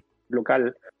 llevarlos a un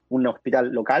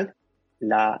hospital local.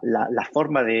 La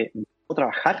forma de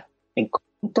trabajar en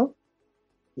conjunto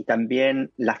y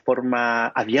también la forma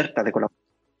abierta de colaborar.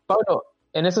 Pablo,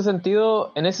 en ese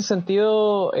sentido,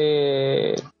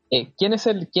 ¿quién es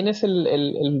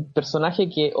el personaje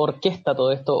que orquesta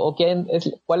todo esto? ¿O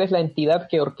cuál es la entidad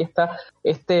que orquesta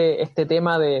este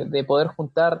tema de poder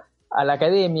juntar a la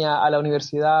academia, a la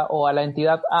universidad o a la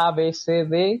entidad A, B, C,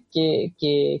 D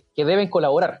que deben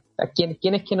colaborar? ¿Quién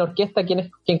es quien orquesta? ¿Quién es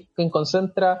quien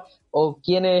concentra? ¿O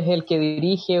quién es el que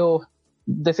dirige? ¿O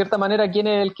de cierta manera quién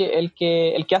es el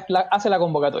que hace la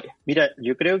convocatoria? Mira,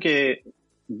 yo creo que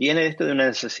viene esto de una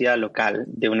necesidad local,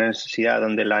 de una necesidad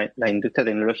donde la industria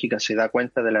tecnológica se da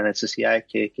cuenta de las necesidades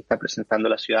que está presentando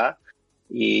la ciudad,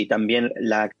 y también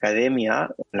la academia,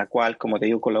 en la cual, como te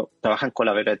digo, trabajan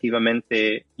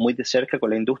colaborativamente muy de cerca con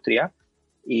la industria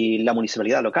y la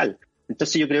municipalidad local.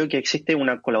 Entonces yo creo que existe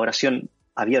una colaboración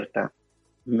abierta,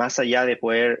 más allá de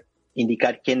poder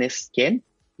indicar quién es quién.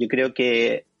 Yo creo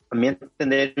que, a mi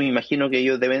entender, me imagino que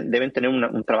ellos deben tener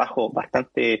un trabajo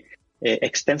bastante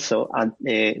extenso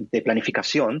de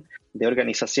planificación, de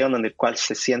organización, donde el cual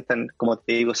se sientan, como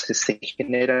te digo, se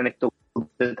generan estos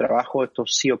grupos de trabajo,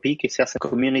 estos COP que se hacen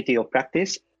Community of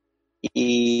Practice,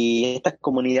 y estas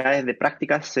comunidades de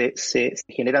prácticas se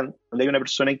generan donde hay una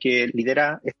persona que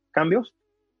lidera estos cambios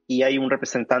y hay un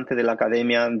representante de la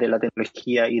academia, de la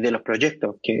tecnología y de los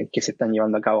proyectos que se están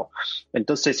llevando a cabo.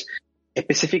 Entonces,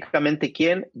 específicamente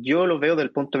quién, yo lo veo desde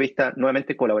el punto de vista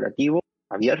nuevamente colaborativo,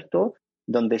 abierto,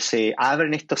 donde se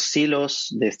abren estos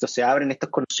silos, se abren estos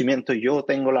conocimientos, yo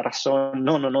tengo la razón,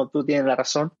 no, tú tienes la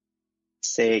razón.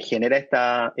 Se genera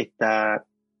esta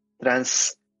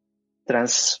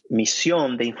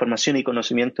transmisión de información y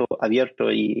conocimiento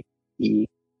abierto y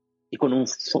con un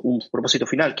propósito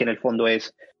final, que en el fondo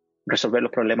es resolver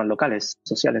los problemas locales,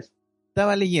 sociales.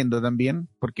 Estaba leyendo también,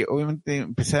 porque obviamente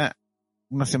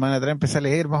una semana atrás empecé a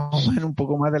leer más o menos un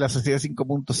poco más de la Sociedad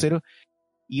 5.0,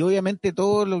 y obviamente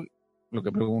todo lo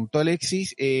que preguntó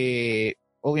Alexis,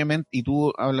 obviamente, y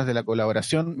tú hablas de la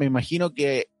colaboración, me imagino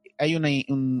que hay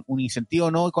un incentivo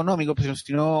no económico,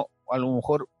 sino a lo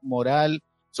mejor moral,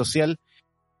 social,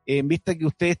 en vista que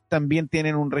ustedes también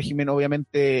tienen un régimen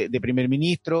obviamente de primer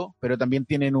ministro, pero también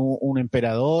tienen un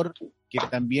emperador, que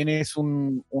también es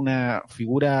una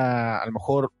figura a lo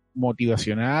mejor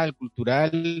motivacional,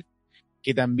 cultural,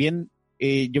 que también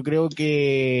yo creo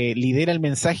que lidera el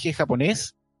mensaje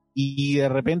japonés y de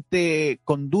repente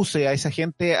conduce a esa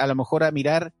gente a lo mejor a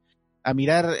mirar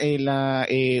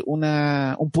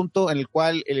un punto en el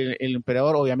cual el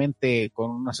emperador, obviamente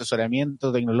con un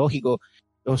asesoramiento tecnológico,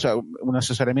 o sea, un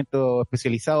asesoramiento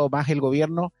especializado más el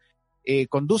gobierno,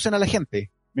 conducen a la gente.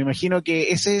 Me imagino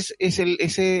que ese es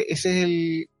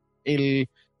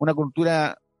una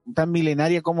cultura tan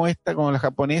milenaria como esta, como la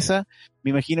japonesa.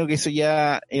 Me imagino que eso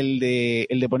ya, el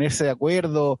de ponerse de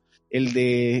acuerdo, el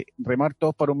de remar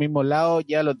todos para un mismo lado,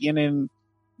 ya lo tienen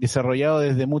desarrollado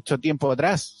desde mucho tiempo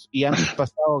atrás y han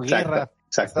pasado guerras,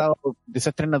 pasado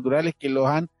desastres naturales que los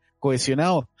han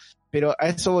cohesionado. Pero a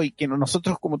eso voy, que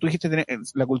nosotros, como tú dijiste,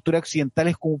 la cultura occidental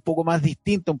es como un poco más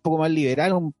distinta, un poco más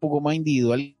liberal, un poco más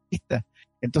individualista.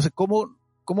 Entonces, ¿cómo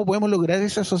podemos lograr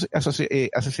esa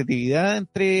asociatividad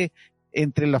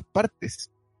entre las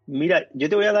partes? Mira, yo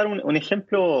te voy a dar un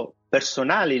ejemplo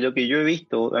personal y lo que yo he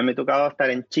visto. Me ha tocado estar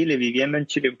en Chile, viviendo en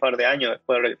Chile un par de años,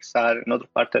 después de regresar en otras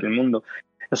partes del mundo.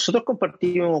 Nosotros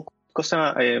compartimos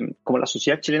cosas como la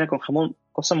sociedad chilena con Japón,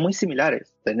 cosas muy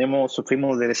similares.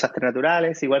 Sufrimos de desastres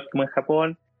naturales, igual como en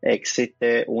Japón.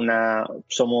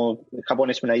 Japón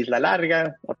es una isla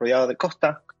larga, rodeada de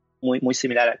costa, muy, muy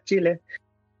similar a Chile.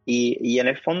 Y en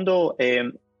el fondo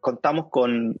contamos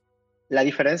con la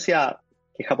diferencia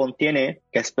que Japón tiene,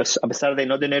 que a pesar de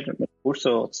no tener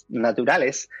recursos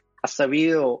naturales, ha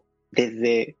sabido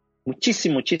desde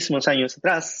muchísimos años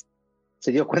atrás,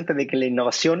 se dio cuenta de que la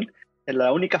innovación es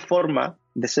la única forma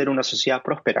de ser una sociedad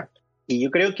próspera. Y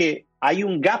yo creo que hay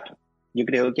un gap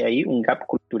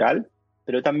cultural,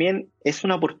 pero también es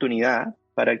una oportunidad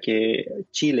para que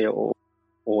Chile o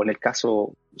en el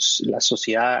caso la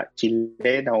sociedad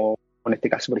chilena o en este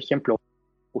caso, por ejemplo,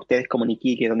 ustedes como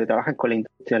Iquique, donde trabajan con la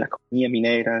industria de las compañías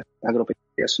mineras,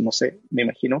 agropecuarias, no sé, me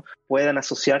imagino, puedan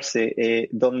asociarse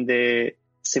donde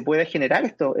se pueda generar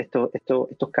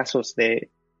estos casos de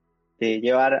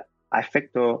llevar a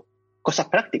efecto cosas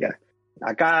prácticas.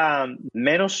 Acá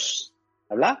menos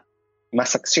hablar,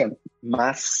 más acción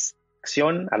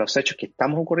a los hechos que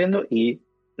estamos ocurriendo y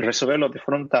resolverlos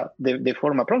de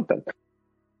forma pronta.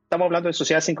 Estamos hablando de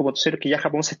sociedad 5.0 que ya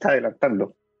Japón se está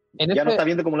adelantando. Ya no está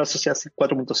viendo como la sociedad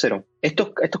 4.0.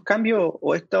 Estos cambios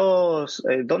o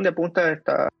 ¿dónde apuntan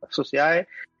estas sociedades?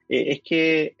 Es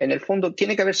que en el fondo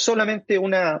tiene que haber solamente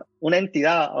una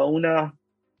entidad o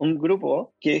un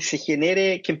grupo que se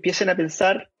genere, que empiecen a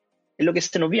pensar en lo que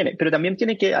se nos viene, pero también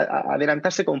tiene que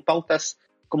adelantarse con pautas,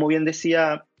 como bien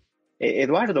decía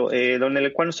Eduardo, donde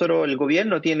el cual nosotros, el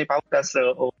gobierno tiene pautas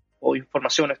o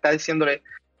información, está diciéndole,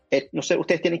 no sé,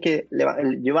 ustedes tienen que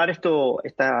llevar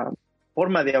esta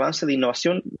forma de avance de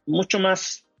innovación mucho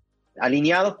más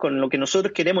alineados con lo que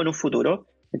nosotros queremos en un futuro.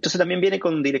 Entonces también viene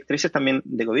con directrices también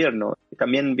de gobierno,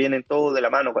 también viene todo de la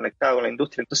mano conectado con la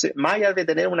industria. Entonces, más allá de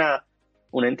tener una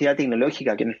entidad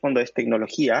tecnológica, que en el fondo es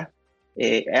tecnología,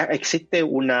 existe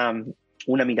una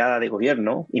mirada de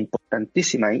gobierno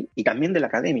importantísima ahí, y también de la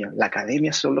academia. La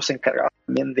academia son los encargados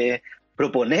también de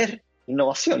proponer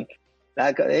innovación. La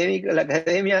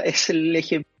academia es el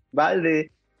eje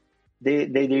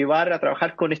de llevar a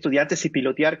trabajar con estudiantes y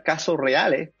pilotear casos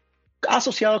reales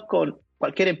asociados con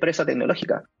cualquier empresa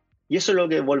tecnológica. Y eso es lo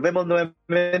que volvemos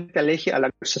nuevamente al eje, a la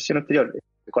conversación anterior.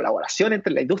 La colaboración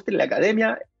entre la industria y la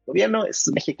academia, el gobierno, es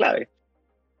un eje clave.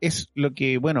 Es lo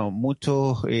que,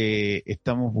 muchos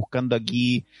estamos buscando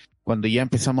aquí cuando ya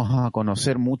empezamos a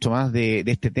conocer mucho más de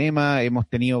este tema. Hemos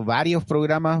tenido varios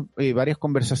programas, varias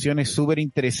conversaciones súper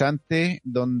interesantes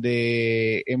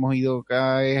donde hemos ido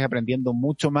cada vez aprendiendo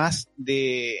mucho más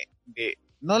de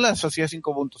no la sociedad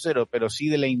 5.0, pero sí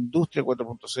de la industria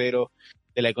 4.0,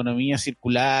 de la economía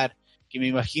circular, que me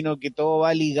imagino que todo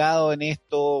va ligado en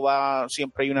esto,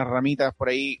 siempre hay unas ramitas por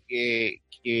ahí que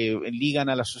ligan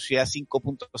a la sociedad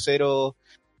 5.0,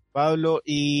 Pablo.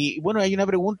 Y hay una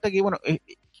pregunta que,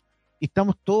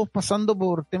 estamos todos pasando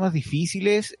por temas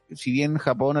difíciles, si bien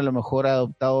Japón a lo mejor ha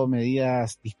adoptado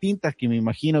medidas distintas, que me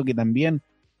imagino que también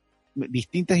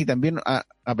distintas y también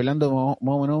apelando más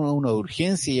o menos a una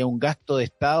urgencia y a un gasto de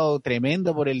Estado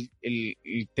tremendo por el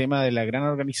tema de la gran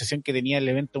organización que tenía el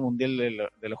evento mundial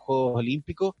de los Juegos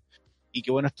Olímpicos, y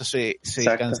que esto se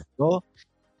canceló.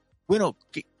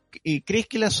 ¿Crees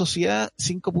que la sociedad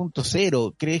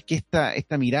 5.0, crees que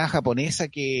esta mirada japonesa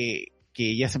que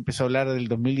ya se empezó a hablar del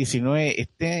 2019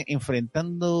 esté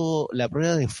enfrentando la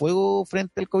prueba de fuego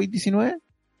frente al COVID-19?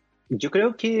 Yo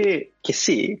creo que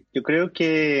sí. Yo creo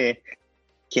que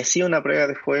ha sido una prueba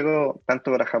de fuego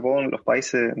tanto para Japón, los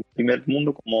países del primer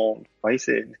mundo, como los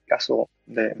países, en este caso,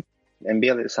 en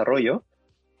vías de desarrollo.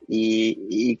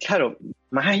 Y claro,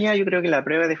 más allá, yo creo que la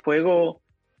prueba de fuego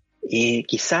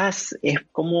quizás es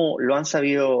cómo lo han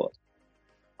sabido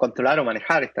controlar o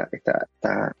manejar esta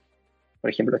por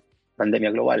ejemplo, esta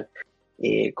pandemia global.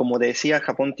 Como te decía,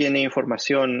 Japón tiene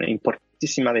información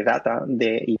importantísima de data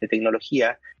y de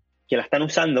tecnología que la están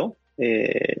usando,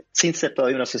 sin ser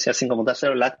todavía una sociedad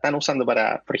 5.0, la están usando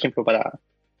por ejemplo,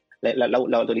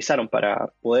 la autorizaron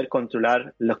para poder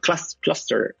controlar los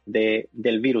clusters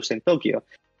del virus en Tokio.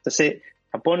 Entonces,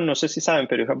 Japón, no sé si saben,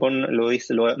 pero Japón no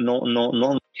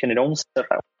generó un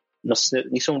cerrado,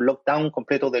 hizo un lockdown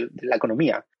completo de la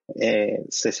economía.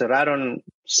 se cerraron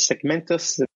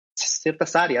segmentos,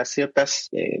 ciertas áreas, ciertos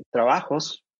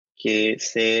trabajos que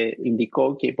se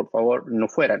indicó que por favor no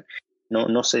fueran.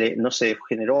 No se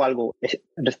generó algo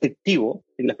restrictivo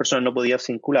y las personas no podían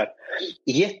circular.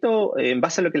 Y esto, en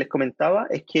base a lo que les comentaba,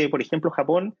 es que, por ejemplo,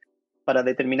 Japón, para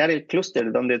determinar el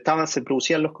clúster donde se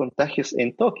producían los contagios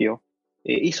en Tokio,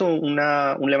 hizo un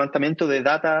levantamiento de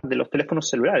data de los teléfonos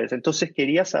celulares. Entonces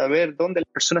quería saber dónde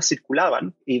las personas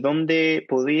circulaban y dónde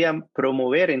podían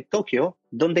promover en Tokio,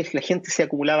 dónde la gente se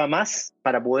acumulaba más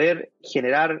para poder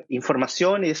generar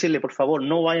información y decirle, por favor,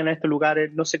 no vayan a estos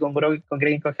lugares, no se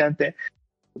congreguen con gente.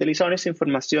 Utilizaron esa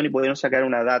información y pudieron sacar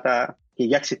una data que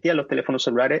ya existía en los teléfonos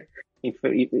celulares,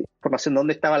 información de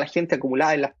dónde estaba la gente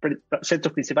acumulada en los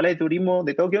centros principales de turismo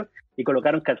de Tokio, y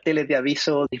colocaron carteles de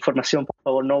aviso, de información, por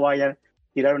favor, no vayan.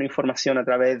 Tiraron información a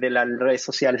través de las redes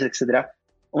sociales, etcétera.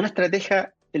 Una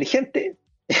estrategia inteligente,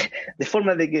 de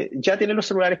forma de que ya tienen los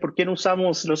celulares, ¿por qué no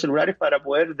usamos los celulares para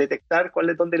poder detectar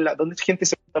dónde la gente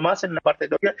se junta más en la parte de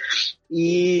Tokio?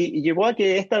 Y llevó a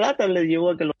que esta data les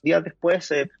llevó a que los días después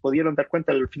se pudieron dar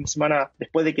cuenta, el fin de semana,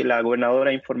 después de que la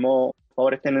gobernadora informó, por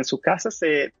favor estén en sus casas,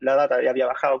 la data ya había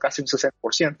bajado casi un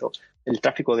 60% el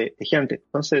tráfico de gente.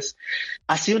 Entonces,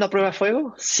 ¿ha sido una prueba de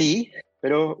fuego? Sí,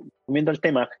 pero volviendo al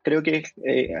tema, creo que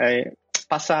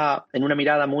pasa en una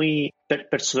mirada muy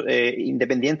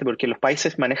independiente, porque los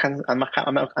países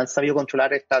han sabido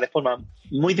controlar esta de forma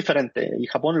muy diferente, y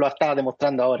Japón lo está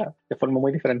demostrando ahora de forma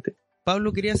muy diferente.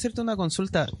 Pablo, quería hacerte una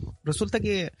consulta. Resulta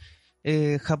que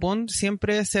Japón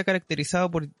siempre se ha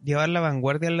caracterizado por llevar la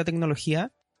vanguardia en la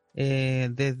tecnología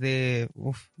desde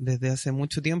hace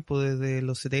mucho tiempo, desde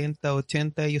los 70,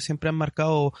 80. Ellos siempre han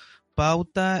marcado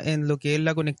pauta en lo que es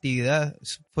la conectividad.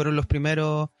 Fueron los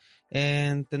primeros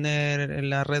en tener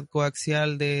la red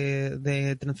coaxial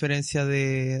de transferencia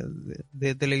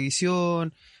de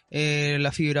televisión,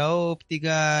 la fibra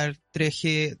óptica,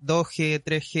 3G, 2G,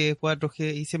 3G,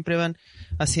 4G, y siempre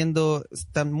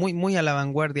están muy, muy a la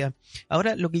vanguardia.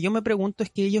 Ahora, lo que yo me pregunto es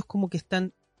que ellos como que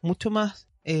están mucho más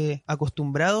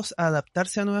acostumbrados a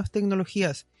adaptarse a nuevas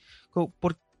tecnologías.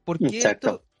 ¿Por qué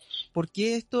esto? ¿Por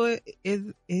qué esto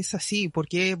es así? ¿Por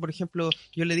qué, por ejemplo,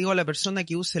 yo le digo a la persona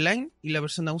que use Line y la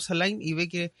persona usa Line y ve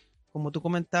que, como tú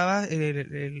comentabas,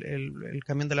 el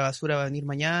camión de la basura va a venir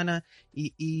mañana,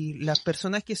 y las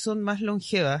personas que son más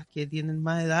longevas, que tienen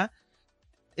más edad,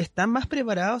 ¿están más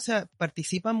preparadas? O sea,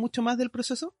 ¿participan mucho más del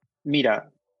proceso? Mira,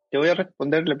 te voy a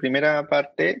responder la primera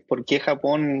parte, por qué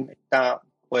Japón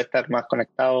puede estar más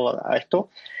conectado a esto.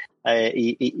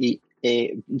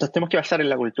 Nos tenemos que basar en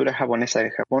la cultura japonesa.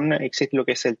 En Japón existe lo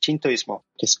que es el shintoísmo,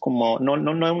 que es como, no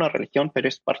es una religión, pero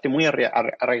es parte muy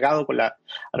arraigado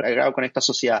con esta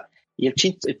sociedad. Y el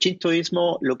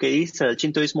shintoísmo, lo que dice el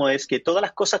shintoísmo es que todas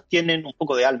las cosas tienen un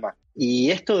poco de alma. Y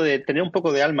esto de tener un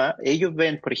poco de alma, ellos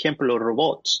ven, por ejemplo, los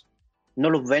robots, no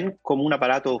los ven como un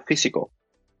aparato físico.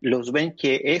 Los ven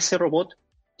que ese robot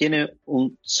tiene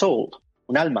un soul,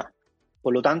 un alma.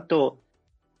 Por lo tanto,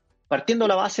 partiendo de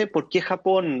la base, ¿por qué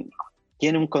Japón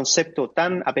tiene un concepto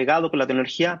tan apegado con la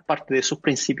tecnología? Parte de sus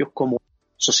principios como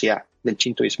sociedad del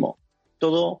shintoísmo.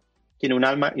 Todo tiene un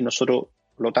alma y nosotros,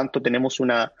 por lo tanto, tenemos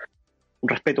un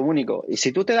respeto único. Y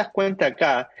si tú te das cuenta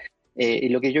acá, y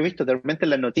lo que yo he visto de repente en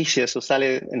las noticias, o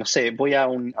sale, no sé, voy a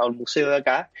un museo de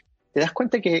acá, te das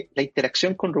cuenta que la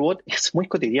interacción con robots es muy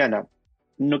cotidiana.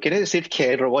 No quiere decir que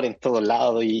hay robots en todos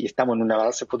lados y estamos en un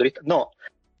avance futurista. No.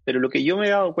 Pero lo que yo me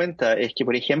he dado cuenta es que,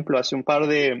 por ejemplo,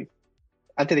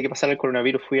 antes de que pasara el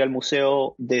coronavirus, fui al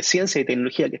Museo de Ciencia y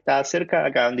Tecnología que está cerca de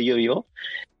acá donde yo vivo,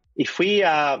 y fui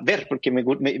a ver, porque me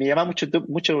llamaba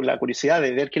mucho la curiosidad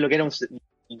de ver qué es lo que era un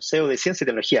museo de ciencia y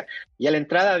tecnología. Y a la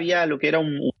entrada había lo que era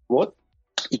un robot,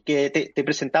 y que te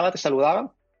presentaba, te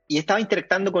saludaba, y estaba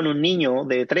interactuando con un niño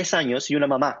de 3 años y una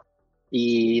mamá.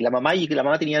 Y la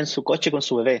mamá tenía en su coche con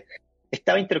su bebé.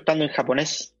 Estaba interactuando en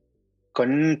japonés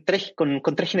con tres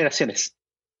generaciones.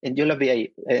 Yo las vi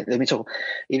ahí, de mis ojos.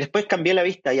 Y después cambié la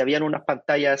vista y habían unas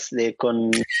pantallas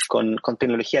con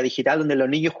tecnología digital donde los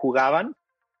niños jugaban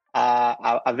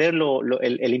a ver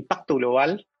el impacto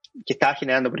global que estaba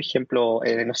generando, por ejemplo,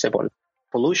 no sé, por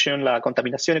pollution, la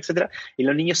contaminación, etcétera. Y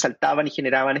los niños saltaban y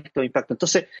generaban estos impactos.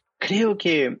 Entonces, creo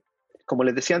que, como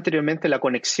les decía anteriormente, la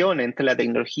conexión entre la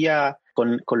tecnología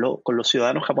con los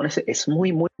ciudadanos japoneses es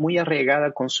muy, muy, muy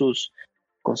arraigada con su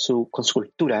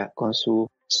cultura, con su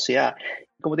sociedad.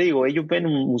 Como te digo, ellos ven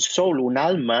un soul, un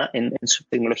alma en su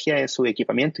tecnología, en su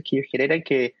equipamiento que ellos generan,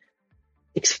 que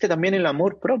existe también el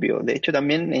amor propio. De hecho,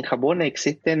 también en Japón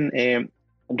existen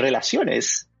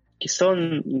relaciones que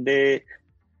son de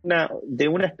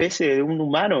una especie de un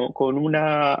humano con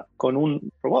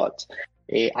un robot.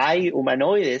 hay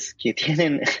humanoides que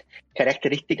tienen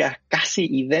características casi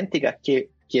idénticas que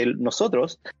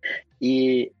nosotros,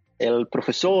 y el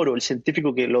profesor o el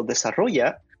científico que los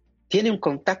desarrolla tiene un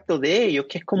contacto de ellos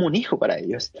que es como un hijo para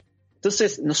ellos.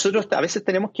 Entonces, nosotros a veces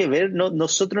tenemos que ver,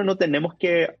 nosotros no tenemos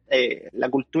que, la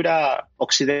cultura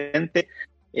occidente,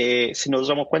 si nos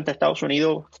damos cuenta, Estados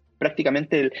Unidos,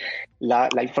 prácticamente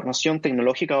la información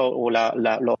tecnológica o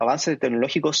los avances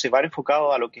tecnológicos se van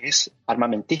enfocados a lo que es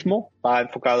armamentismo, va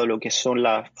enfocado a lo que son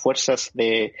las fuerzas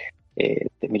de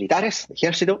militares, de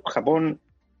ejército. Japón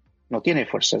no tiene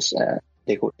fuerzas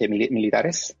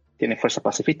militares, tiene fuerzas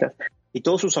pacifistas. Y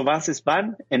todos sus avances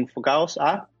van enfocados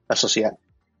a la sociedad,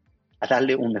 a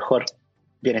darle un mejor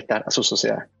bienestar a su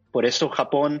sociedad. Por eso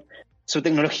Japón, su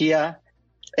tecnología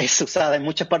es usada en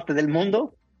muchas partes del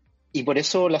mundo, y por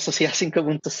eso la sociedad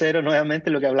 5.0, nuevamente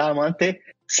lo que hablábamos antes,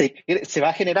 se va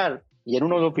a generar. Y en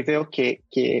uno de los videos que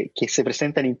se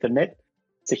presenta en internet,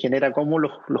 se genera cómo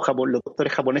los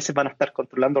doctores japoneses van a estar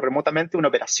controlando remotamente una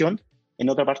operación en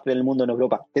otra parte del mundo, en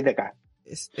Europa, desde acá.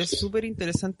 Es súper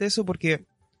interesante eso, porque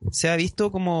se ha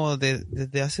visto como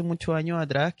desde hace muchos años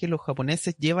atrás que los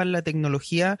japoneses llevan la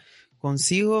tecnología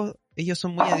consigo. Ellos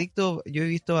son muy adictos, yo he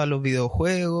visto, a los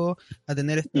videojuegos, a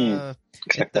tener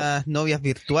estas novias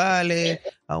virtuales,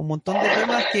 a un montón de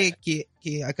temas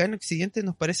que acá en Occidente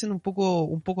nos parecen un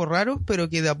poco raros, pero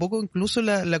que de a poco incluso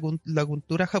la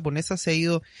cultura japonesa se ha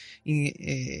ido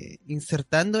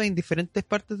insertando en diferentes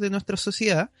partes de nuestra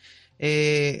sociedad,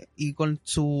 y con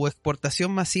su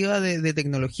exportación masiva de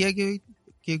tecnología que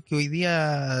hoy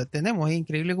día tenemos. Es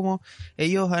increíble cómo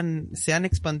ellos se han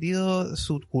expandido,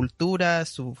 su cultura,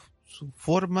 su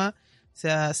forma se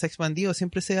ha expandido.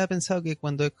 Siempre se ha pensado que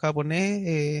cuando es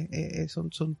japonés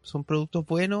son productos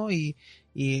buenos, y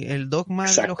el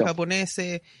dogma de los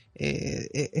japoneses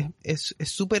es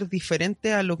súper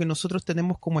diferente a lo que nosotros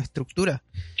tenemos como estructura.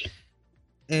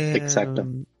 Exacto.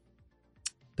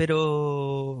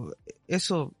 Pero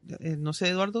eso, no sé,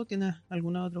 Eduardo, ¿tienes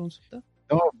alguna otra consulta?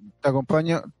 No, te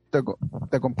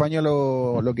acompaño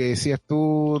lo que decías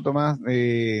tú, Tomás.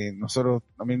 Nosotros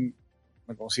también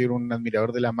me considero un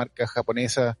admirador de la marca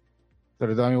japonesa.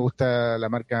 Sobre todo a mí me gusta la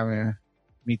marca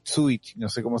Mitsubishi, no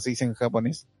sé cómo se dice en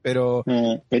japonés, pero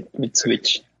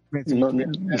Mitsubishi.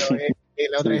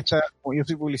 La otra está, como yo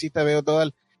soy publicista, veo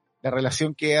toda la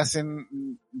relación que hacen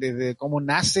desde cómo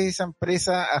nace esa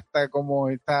empresa hasta cómo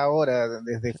está ahora,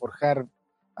 desde forjar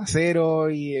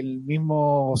acero y el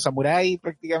mismo samurái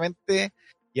prácticamente,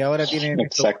 y ahora tienen...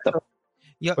 Exacto.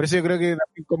 Por eso yo creo que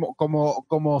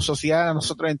como sociedad, a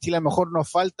nosotros en Chile a lo mejor nos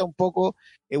falta un poco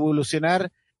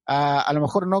evolucionar a lo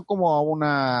mejor no como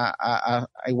a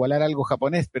igualar algo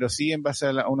japonés, pero sí en base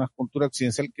a una cultura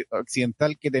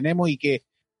occidental que tenemos, y que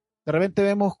de repente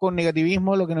vemos con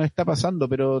negativismo lo que nos está pasando,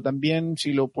 pero también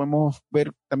si lo podemos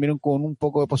ver también con un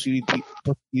poco de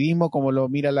positivismo, como lo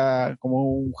mira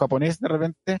como un japonés de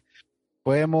repente,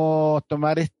 podemos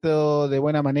tomar esto de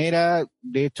buena manera.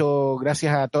 De hecho,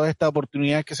 gracias a todas estas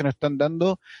oportunidades que se nos están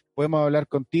dando, podemos hablar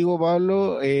contigo,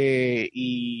 Pablo,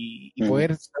 y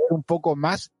poder saber un poco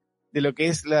más de lo que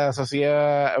es la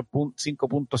sociedad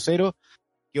 5.0,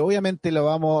 que obviamente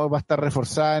va a estar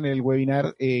reforzada en el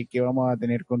webinar que vamos a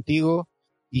tener contigo,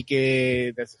 y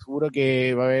que te aseguro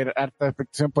que va a haber harta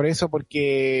expectación por eso,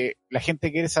 porque la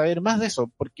gente quiere saber más de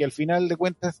eso, porque al final de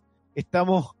cuentas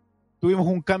tuvimos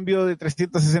un cambio de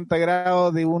 360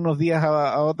 grados de unos días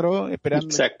a otro, esperando.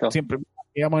 Exacto. Siempre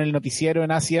digamos en el noticiero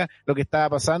en Asia lo que estaba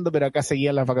pasando, pero acá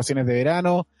seguían las vacaciones de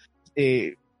verano,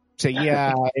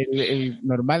 seguía el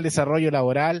normal desarrollo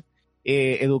laboral,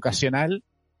 educacional,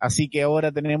 así que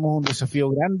ahora tenemos un desafío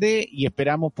grande y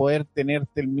esperamos poder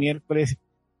tenerte el miércoles,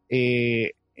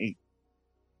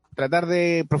 tratar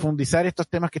de profundizar estos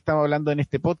temas que estamos hablando en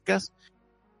este podcast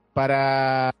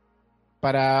para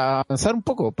avanzar un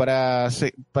poco, para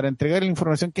entregar la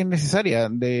información que es necesaria.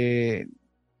 En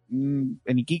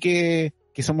Iquique,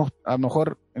 que somos a lo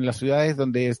mejor en las ciudades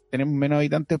donde tenemos menos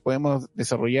habitantes, podemos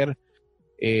desarrollar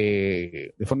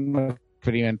de forma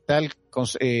experimental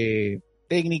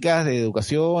técnicas de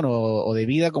educación o de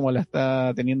vida como la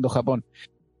está teniendo Japón.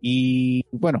 Y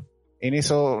bueno, en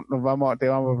eso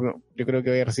yo creo que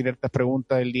voy a recibir estas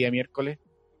preguntas el día miércoles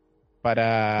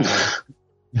para...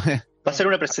 Va a ser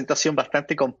una presentación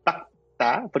bastante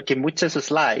compacta, porque hay muchos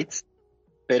slides,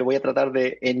 pero voy a tratar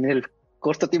en el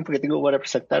corto tiempo que tengo para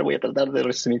presentar, voy a tratar de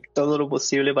resumir todo lo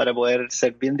posible para poder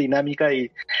ser bien dinámica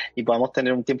y podamos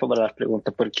tener un tiempo para las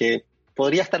preguntas, porque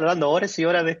podría estar hablando horas y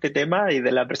horas de este tema y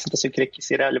de la presentación que les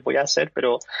quisiera, les voy a hacer,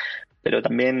 pero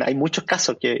también hay muchos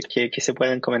casos que se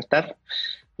pueden comentar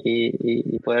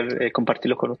y poder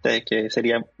compartirlos con ustedes, que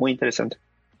sería muy interesante.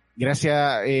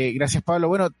 Gracias Pablo.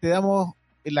 Bueno, te damos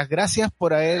las gracias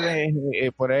por haber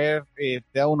te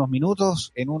dado unos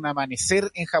minutos en un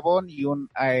amanecer en Japón y un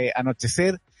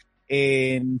anochecer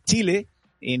en Chile,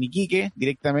 en Iquique,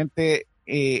 directamente.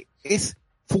 ¿Es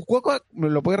Fukuoka? ¿Me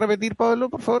lo puedes repetir, Pablo,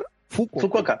 por favor?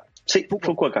 Fukuoka. Sí,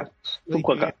 Fukuoka.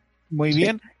 Muy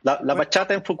bien. Sí. La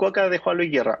bachata en Fukuoka de Juan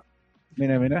Luis Guerra.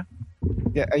 Mira.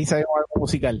 Ya, ahí sabemos algo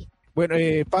musical. Bueno,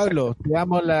 Pablo, te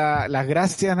damos las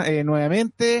gracias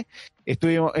nuevamente.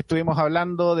 Estuvimos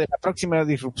hablando de la próxima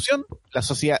disrupción, la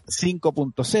sociedad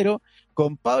 5.0,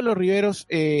 con Pablo Riveros,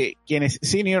 quien es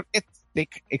Senior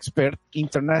EdTech Expert,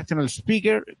 International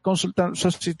Speaker, Consultant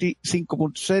Society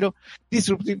 5.0,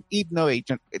 Disruptive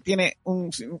Innovation. Tiene un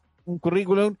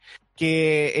currículum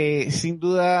que sin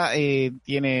duda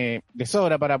tiene de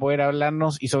sobra para poder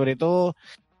hablarnos y sobre todo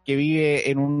que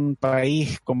vive en un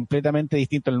país completamente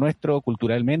distinto al nuestro,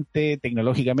 culturalmente,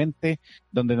 tecnológicamente,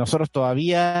 donde nosotros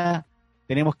todavía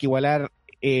tenemos que igualar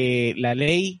la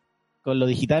ley con lo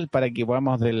digital para que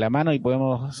podamos de la mano y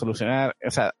podemos solucionar, o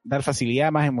sea, dar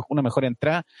facilidad, una mejor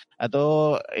entrada a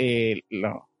todo el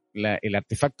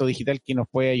artefacto digital que nos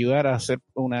puede ayudar a hacer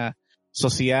una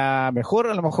sociedad mejor,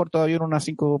 a lo mejor todavía en una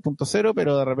 5.0,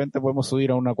 pero de repente podemos subir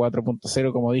a una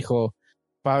 4.0, como dijo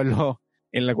Pablo,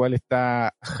 en la cual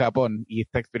está Japón y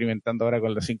está experimentando ahora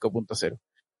con la 5.0.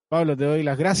 Pablo, te doy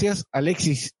las gracias.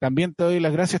 Alexis, también te doy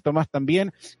las gracias. Tomás,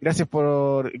 también. Gracias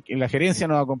por que la gerencia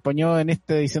nos acompañó en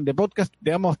esta edición de podcast.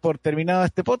 Damos por terminado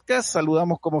este podcast.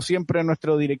 Saludamos como siempre a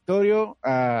nuestro directorio,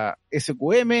 a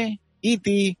SQM,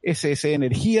 ITI, SS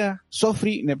Energía,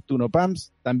 Sofri, Neptuno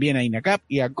PAMS, también a INACAP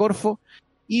y a Corfo,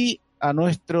 y a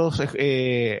nuestros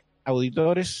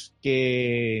auditores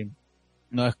que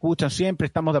nos escuchan siempre.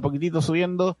 Estamos de a poquitito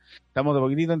subiendo, estamos de a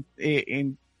poquitito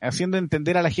haciendo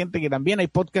entender a la gente que también hay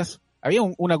podcast. Había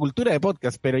una cultura de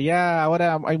podcast, pero ya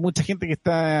ahora hay mucha gente que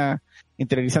está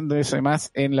interiorizando eso más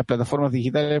en las plataformas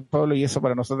digitales, Pablo, y eso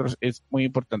para nosotros es muy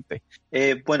importante.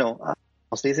 Bueno,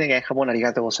 nos dicen que en Japón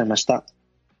arigato gozaimashita.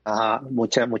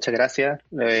 Muchas gracias.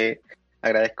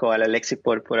 Agradezco al Alexis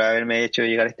por haberme hecho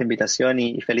llegar esta invitación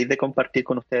y feliz de compartir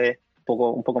con ustedes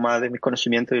un poco más de mis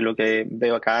conocimientos y lo que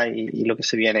veo acá y lo que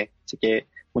se viene. Así que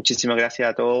muchísimas gracias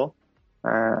a todos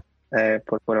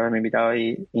por haberme invitado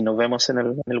y nos vemos en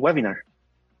el webinar.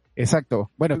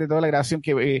 Exacto. Bueno, de toda la grabación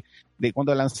que de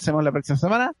cuando lancemos la próxima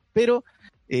semana, pero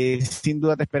sin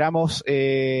duda te esperamos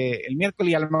el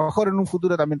miércoles y a lo mejor en un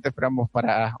futuro también te esperamos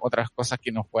para otras cosas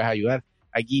que nos puedas ayudar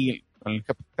aquí con el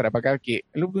Hub Tarapacá, que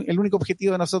el único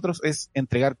objetivo de nosotros es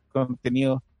entregar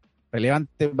contenido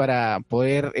relevante para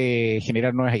poder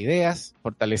generar nuevas ideas,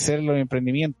 fortalecer los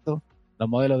emprendimientos, los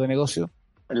modelos de negocio.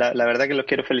 La verdad que los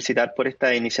quiero felicitar por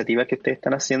esta iniciativa que ustedes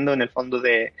están haciendo en el fondo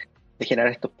de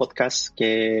generar estos podcasts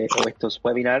o estos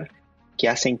webinars que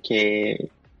hacen que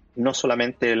no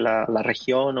solamente la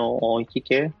región o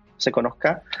Iquique se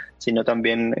conozca, sino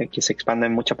también que se expanda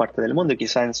en mucha parte del mundo y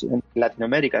quizás en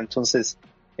Latinoamérica. Entonces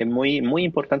es muy, muy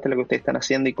importante lo que ustedes están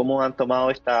haciendo y cómo han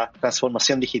tomado esta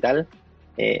transformación digital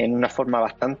en una forma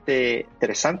bastante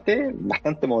interesante,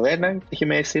 bastante moderna,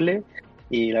 déjeme decirle,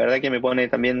 y la verdad que me pone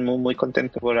también muy, muy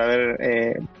contento por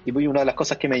haber, y una de las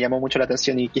cosas que me llamó mucho la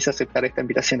atención y quise aceptar esta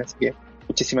invitación, así que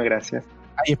muchísimas gracias.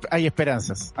 Hay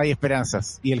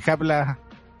esperanzas, y el Hapla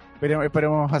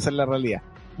esperemos hacer la realidad.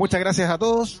 Muchas gracias a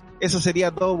todos, eso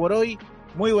sería todo por hoy,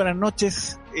 muy buenas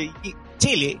noches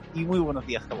Chile y muy buenos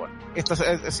días Japón. Esto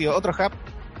ha sido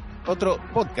otro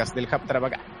podcast del Hub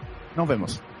Tarapacá. Nos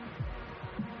vemos.